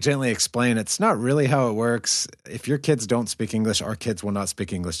try to gently explain it's not really how it works. If your kids don't speak English, our kids will not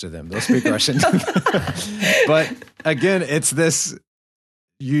speak English to them. They'll speak Russian. But again, it's this,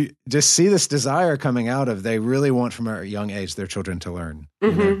 you just see this desire coming out of they really want from a young age their children to learn.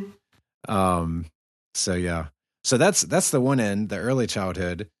 So that's the one end, the early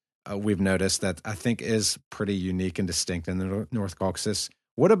childhood. We've noticed that I think is pretty unique and distinct in the North Caucasus.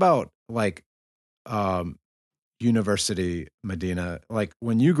 What about university, Medina? Like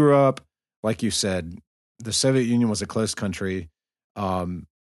when you grew up, like you said, the Soviet Union was a closed country.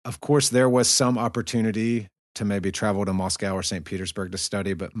 Of course, there was some opportunity to maybe travel to Moscow or St. Petersburg to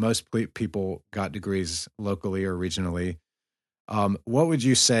study, but most people got degrees locally or regionally. What would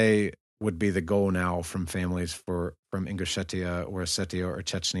you say would be the goal now from families from Ingushetia or Ossetia or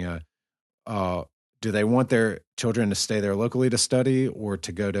Chechnya? Do they want their children to stay there locally to study or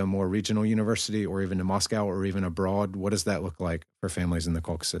to go to a more regional university or even to Moscow or even abroad? What does that look like for families in the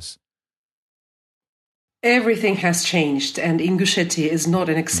Caucasus? Everything has changed, and Ingushetia is not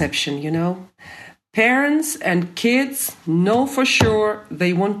an exception, Parents and kids know for sure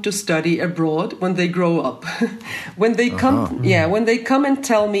they want to study abroad when they grow up. When they come and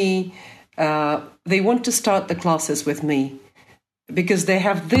tell me they want to start the classes with me because they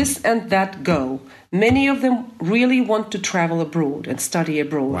have this and that goal. Many of them really want to travel abroad and study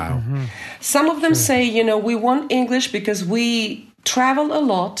abroad. Wow. Some of them say, we want English because we travel a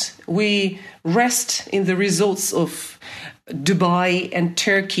lot. We rest in the results of Dubai and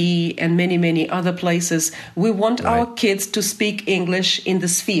Turkey and many, many other places. We want our kids to speak English in the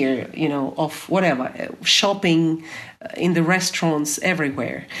sphere, of whatever, shopping, in the restaurants,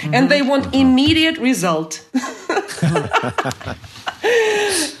 everywhere. Mm-hmm. And they want immediate result.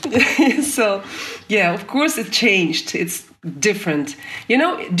 So, yeah, of course it changed. It's different.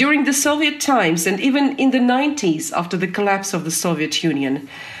 During the Soviet times and even in the 90s, after the collapse of the Soviet Union,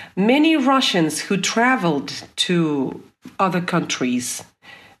 many Russians who traveled to other countries,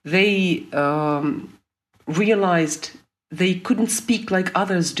 they realized they couldn't speak like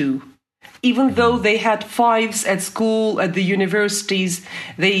others do. Even though they had 5s at school, at the universities,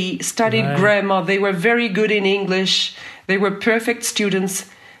 they studied grammar, they were very good in English, they were perfect students,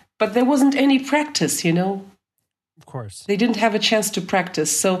 but there wasn't any practice, Of course. They didn't have a chance to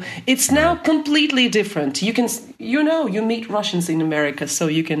practice. So it's now completely different. You can, you meet Russians in America, so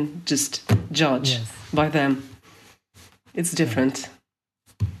you can just judge by them. It's different.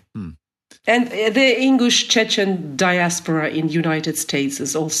 And the English Chechen diaspora in United States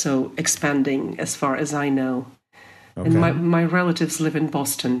is also expanding, as far as I know. Okay. And my relatives live in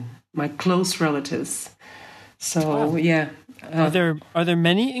Boston, my close relatives. So, yeah. Are there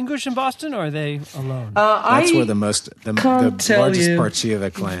many English in Boston, or are they alone? That's where the largest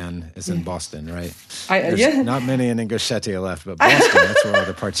Parchieva clan is in Boston, right? There's not many in Ingushetia left, but Boston, that's where all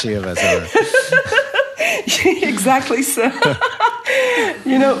the Parchievas are. Exactly so.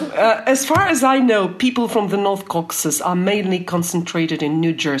 As far as I know, people from the North Caucasus are mainly concentrated in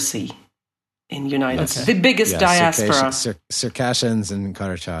New Jersey, in United States. The biggest diaspora. Circassians and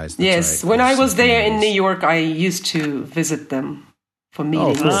Karachais. Yes, when I was there in New York, I used to visit them for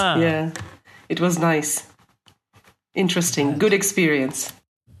meetings. Yeah, it was nice. Interesting. Good experience.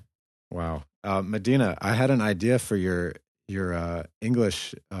 Wow. Medina, I had an idea for your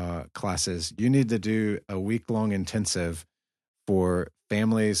English classes. You need to do a week-long intensive for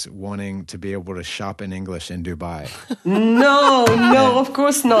families wanting to be able to shop in English in Dubai. No, of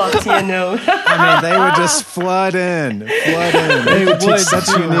course not, I mean, they would just flood in. They would teach such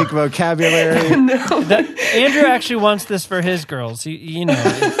unique vocabulary. Andrew actually wants this for his girls. To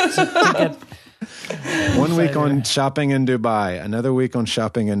get 1 week on shopping in Dubai, another week on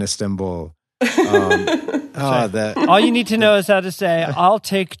shopping in Istanbul. All you need to know is how to say, I'll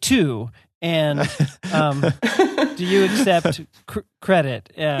take 2. And do you accept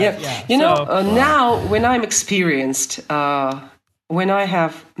credit? Now when I'm experienced, when I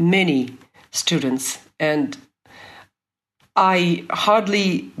have many students and I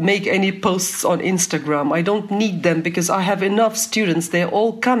hardly make any posts on Instagram. I don't need them because I have enough students. They're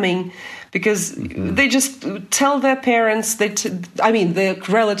all coming because they just tell their parents, their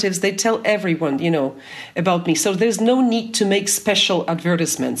relatives, they tell everyone, about me. So there's no need to make special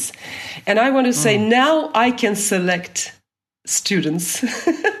advertisements. And I want to say now I can select students.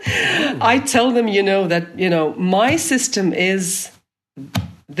 I tell them, that, my system is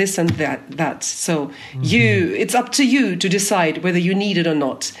this and that. So it's up to you to decide whether you need it or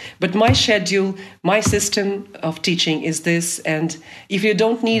not. But my schedule, my system of teaching is this. And if you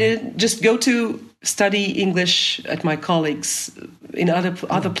don't need it, just go to study English at my colleagues in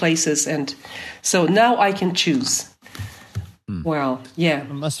other places. And so now I can choose. Well, yeah.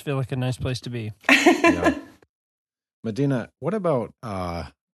 It must feel like a nice place to be. Yeah. Medina, what about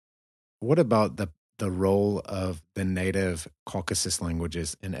the role of the native Caucasus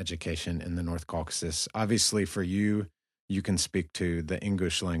languages in education in the North Caucasus? Obviously, for you can speak to the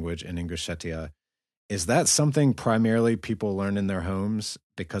Ingush language in Ingushetia. Is that something primarily people learn in their homes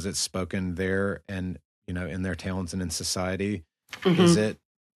because it's spoken there and, in their towns and in society? Mm-hmm. Is it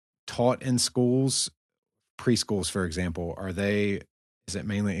taught in schools, preschools, for example? Is it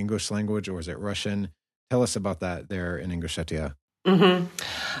mainly English language or is it Russian? Tell us about that there in Ingushetia. Mm-hmm.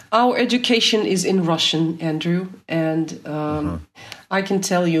 Our education is in Russian, Andrew, and I can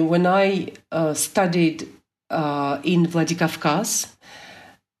tell you when I studied in Vladikavkaz,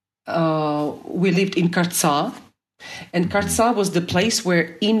 we lived in Kartsa, and Kartsa was the place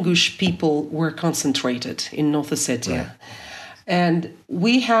where Ingush people were concentrated in North Ossetia. Right. And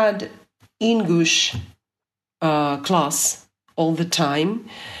we had Ingush class all the time,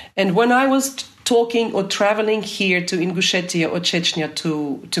 and when I was talking or traveling here to Ingushetia or Chechnya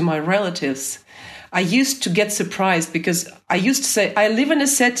to my relatives, I used to get surprised because I used to say, I live in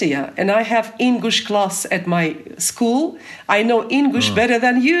Ossetia and I have Ingush class at my school. I know Ingush better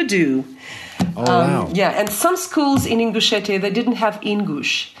than you do. Oh, wow. Yeah, and some schools in Ingushetia, they didn't have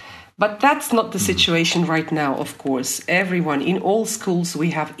Ingush. But that's not the situation right now, of course. Everyone, in all schools,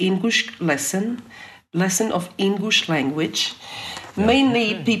 we have Ingush lesson of Ingush language.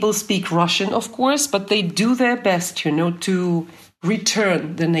 Mainly people speak Russian, of course, but they do their best, to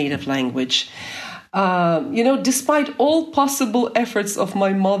return the native language. Despite all possible efforts of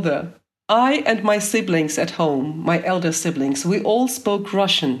my mother, I and my siblings at home, my elder siblings, we all spoke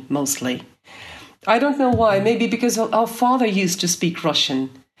Russian mostly. I don't know why. Maybe because our father used to speak Russian.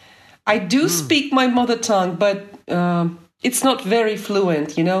 I do speak my mother tongue, but it's not very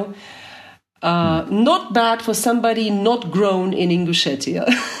fluent, Not bad for somebody not grown in Ingushetia.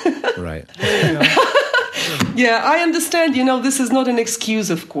 Right. Yeah, I understand, this is not an excuse,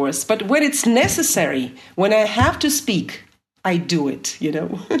 of course. But when it's necessary, when I have to speak, I do it,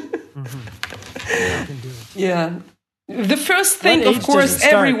 Yeah. The first thing, of course,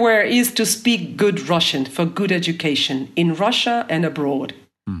 everywhere is to speak good Russian for good education in Russia and abroad.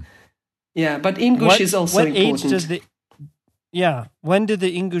 Yeah, but English is also important. When do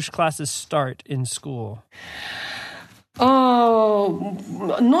the English classes start in school? Oh,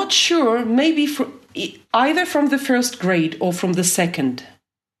 not sure. Maybe either from the first grade or from the second.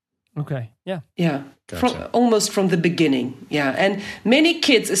 Okay, yeah. Yeah, Gotcha. Almost from the beginning. Yeah, and many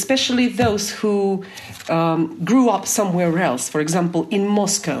kids, especially those who grew up somewhere else, for example, in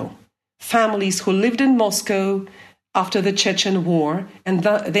Moscow, families who lived in Moscow after the Chechen War, and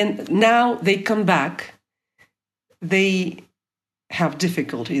then now they come back, they have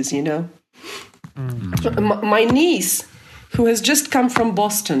difficulties, So, my niece, who has just come from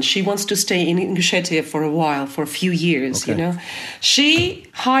Boston, she wants to stay in Ingushetia for a while, for a few years, She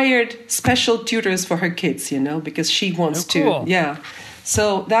hired special tutors for her kids, because she wants cool. to. Yeah.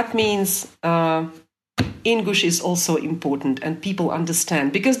 So that means English is also important and people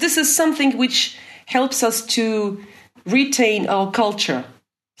understand, because this is something which helps us to retain our culture.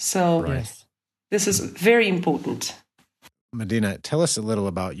 So This is very important. Medina, tell us a little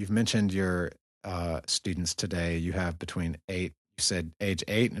about, you've mentioned your students today. You have between you said age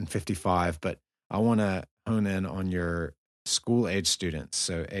 8 and 55, but I want to hone in on your school age students.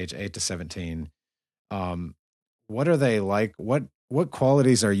 So age 8 to 17. What are they like? What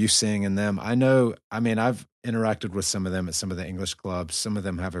qualities are you seeing in them? I've interacted with some of them at some of the English clubs. Some of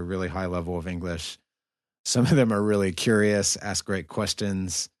them have a really high level of English. Some of them are really curious, ask great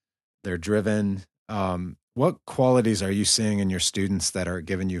questions. They're driven. What qualities are you seeing in your students that are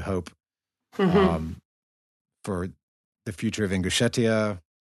giving you hope for the future of Ingushetia?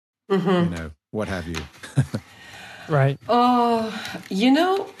 What have you? Right. As you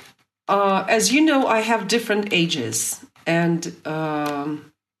know, I have different ages. And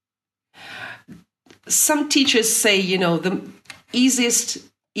some teachers say, the easiest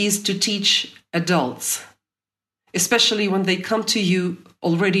is to teach adults, especially when they come to you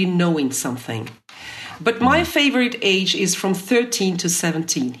already knowing something. But my favorite age is from 13 to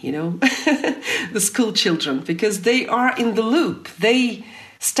 17, the school children, because they are in the loop. They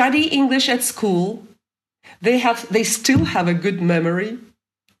study English at school. They still have a good memory,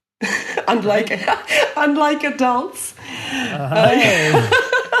 unlike adults.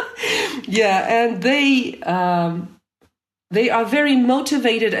 And they are very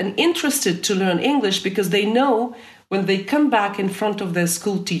motivated and interested to learn English, because they know when they come back in front of their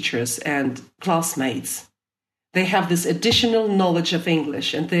school teachers and classmates, they have this additional knowledge of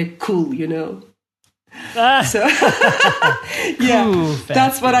English, and they're cool, So, Cool,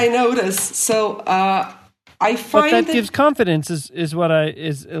 that's what I notice. So, I find but that gives confidence is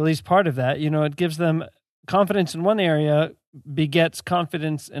at least part of that. It gives them confidence in one area, begets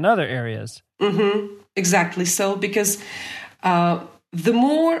confidence in other areas. Mm-hmm. Exactly. So, because the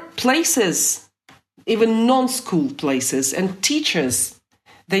more places, even non-school places, and teachers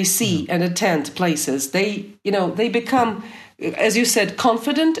they see and attend places, they become, as you said,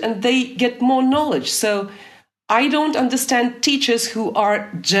 confident, and they get more knowledge. So I don't understand teachers who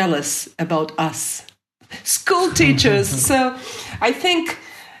are jealous about us, school teachers. So I think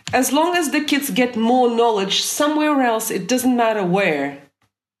as long as the kids get more knowledge somewhere else, it doesn't matter where,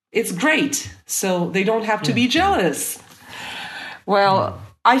 it's great. So they don't have to be jealous. Well,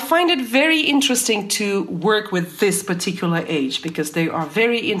 I find it very interesting to work with this particular age, because they are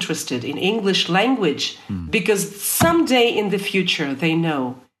very interested in English language, because someday in the future they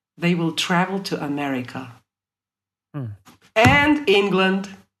know they will travel to America and England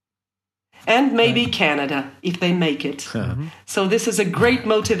and maybe Canada if they make it. So this is a great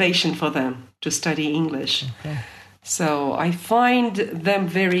motivation for them to study English. So I find them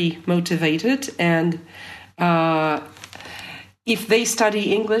very motivated, and if they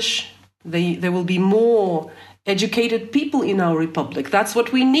study English, there will be more educated people in our republic. That's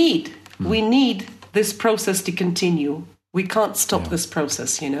what we need. We need this process to continue. We can't stop this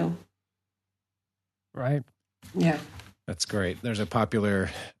process, Right. Yeah. That's great. There's a popular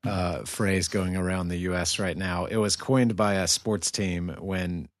phrase going around the U.S. right now. It was coined by a sports team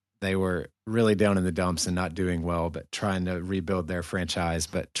when they were really down in the dumps and not doing well, but trying to rebuild their franchise.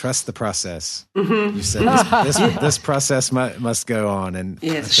 But trust the process. Mm-hmm. You said this process must go on, and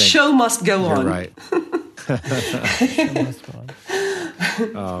yes, show must go on. Right.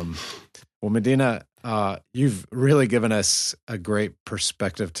 Well, Medina, you've really given us a great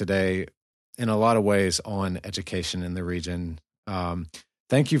perspective today in a lot of ways on education in the region.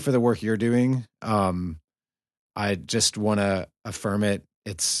 Thank you for the work you're doing. I just want to affirm it.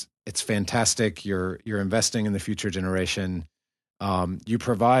 It's fantastic. You're investing in the future generation. You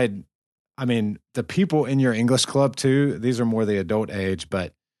provide, the people in your English club too, these are more the adult age,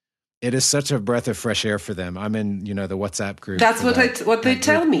 but it is such a breath of fresh air for them. I'm in, the WhatsApp group. That's what they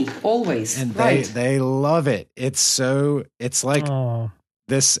tell me always. And right. they love it. It's like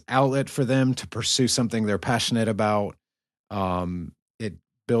this outlet for them to pursue something they're passionate about. It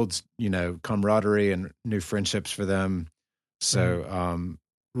builds, camaraderie and new friendships for them. So,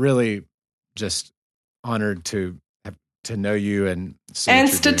 really just honored to know you and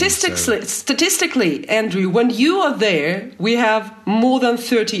statistically, Andrew, when you are there, we have more than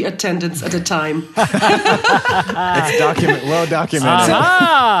 30 attendants at a time. It's well documented.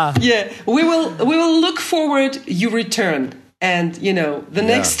 Yeah, we will look forward you return, and the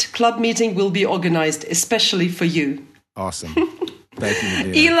next club meeting will be organized especially for you. Awesome. Thank you,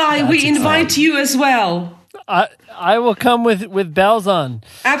 Medina. Eli, we invite you as well. I will come with bells on.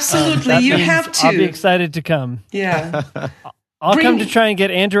 Absolutely, you have to. I'll be excited to come. Yeah. I'll come to try and get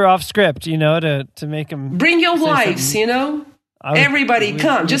Andrew off script, to make him... Bring your wives, Everybody,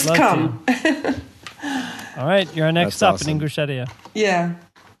 come. Just come. All right, you're our next stop in Ingushetia. Yeah.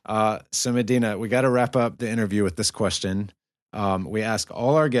 So, Medina, we got to wrap up the interview with this question. We ask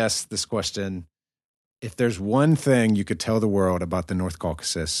all our guests this question. If there's one thing you could tell the world about the North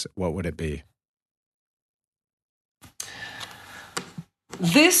Caucasus, what would it be?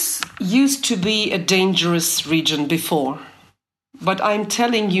 This used to be a dangerous region before, but I'm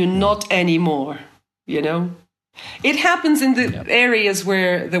telling you, not anymore, It happens in the areas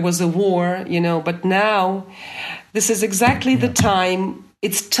where there was a war, but now this is exactly the time.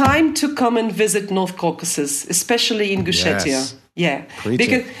 It's time to come and visit North Caucasus, especially in Ingushetia. Yes. Yeah,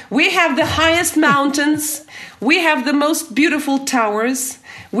 because we have the highest mountains, we have the most beautiful towers,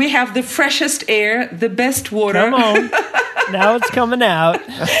 we have the freshest air, the best water. Come on. Now it's coming out.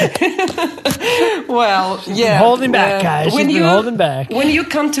 Well, yeah. Holding back, guys. Holding back. When you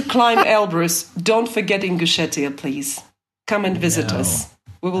come to climb Elbrus, don't forget Ingushetia, please. Come and visit us.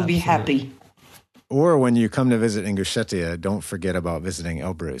 We will be happy. Or when you come to visit Ingushetia, don't forget about visiting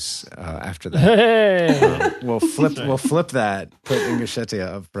Elbrus after that. Hey. We'll flip that. Put Ingushetia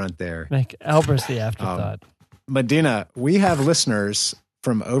up front there. Make Elbrus the afterthought. Medina, we have listeners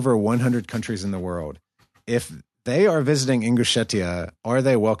from over 100 countries in the world. If they are visiting Ingushetia, are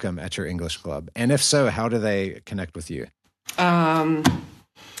they welcome at your English club? And if so, how do they connect with you?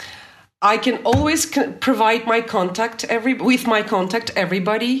 I can always provide my contact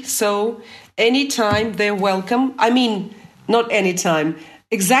everybody. So anytime they're welcome. Not anytime.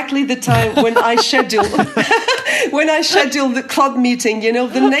 Exactly the time when I schedule the club meeting.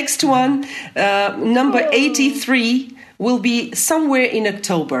 The next one, number 83, will be somewhere in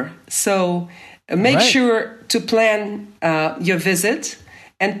October. So make sure to plan your visit,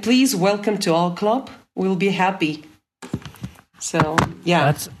 and please welcome to our club. We'll be happy. So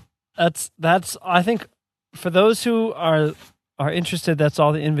yeah, that's. I think for those who are interested, that's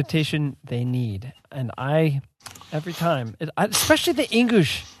all the invitation they need. And every time, especially the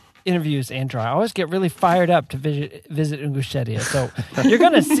English interviews, Andrew, I always get really fired up to visit Ingushetia. So you're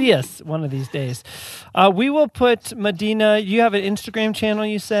going to see us one of these days. We will put Medina. You have an Instagram channel,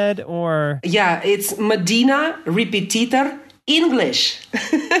 you said, or it's Medina Repetitor English.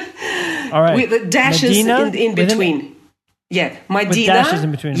 All right, with the dashes in between. Medina with dashes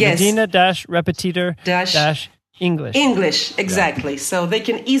in between. Yes. Medina Repetitor English. English, exactly. So they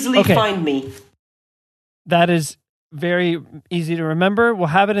can easily find me. That is very easy to remember. We'll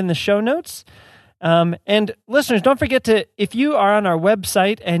have it in the show notes. And listeners, don't forget if you are on our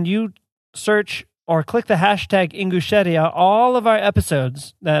website and you search or click the hashtag Ingushetia, all of our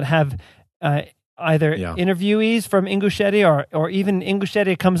episodes that have either interviewees from Ingushetia or even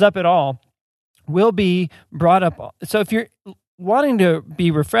Ingushetia comes up at all will be brought up. So if you're wanting to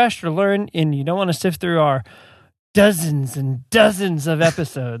be refreshed or learn and you don't want to sift through our dozens and dozens of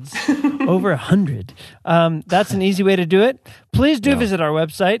episodes, over 100. That's an easy way to do it. Please do visit our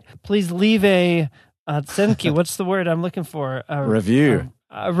website. Please leave a Senki. What's the word I'm looking for? Review.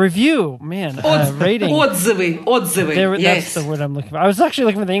 review, man, rating. Отзывы. That's the word I'm looking for. I was actually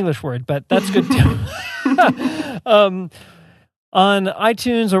looking for the English word, but that's good too. On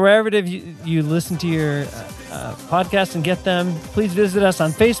iTunes or wherever it is you listen to your podcast and get them, please visit us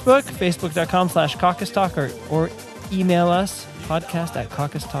on Facebook, facebook.com/caucustalk, or email us,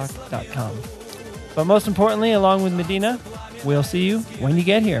 podcast@caucustalk.com. But most importantly, along with Medina, we'll see you when you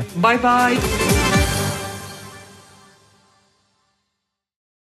get here. Bye-bye.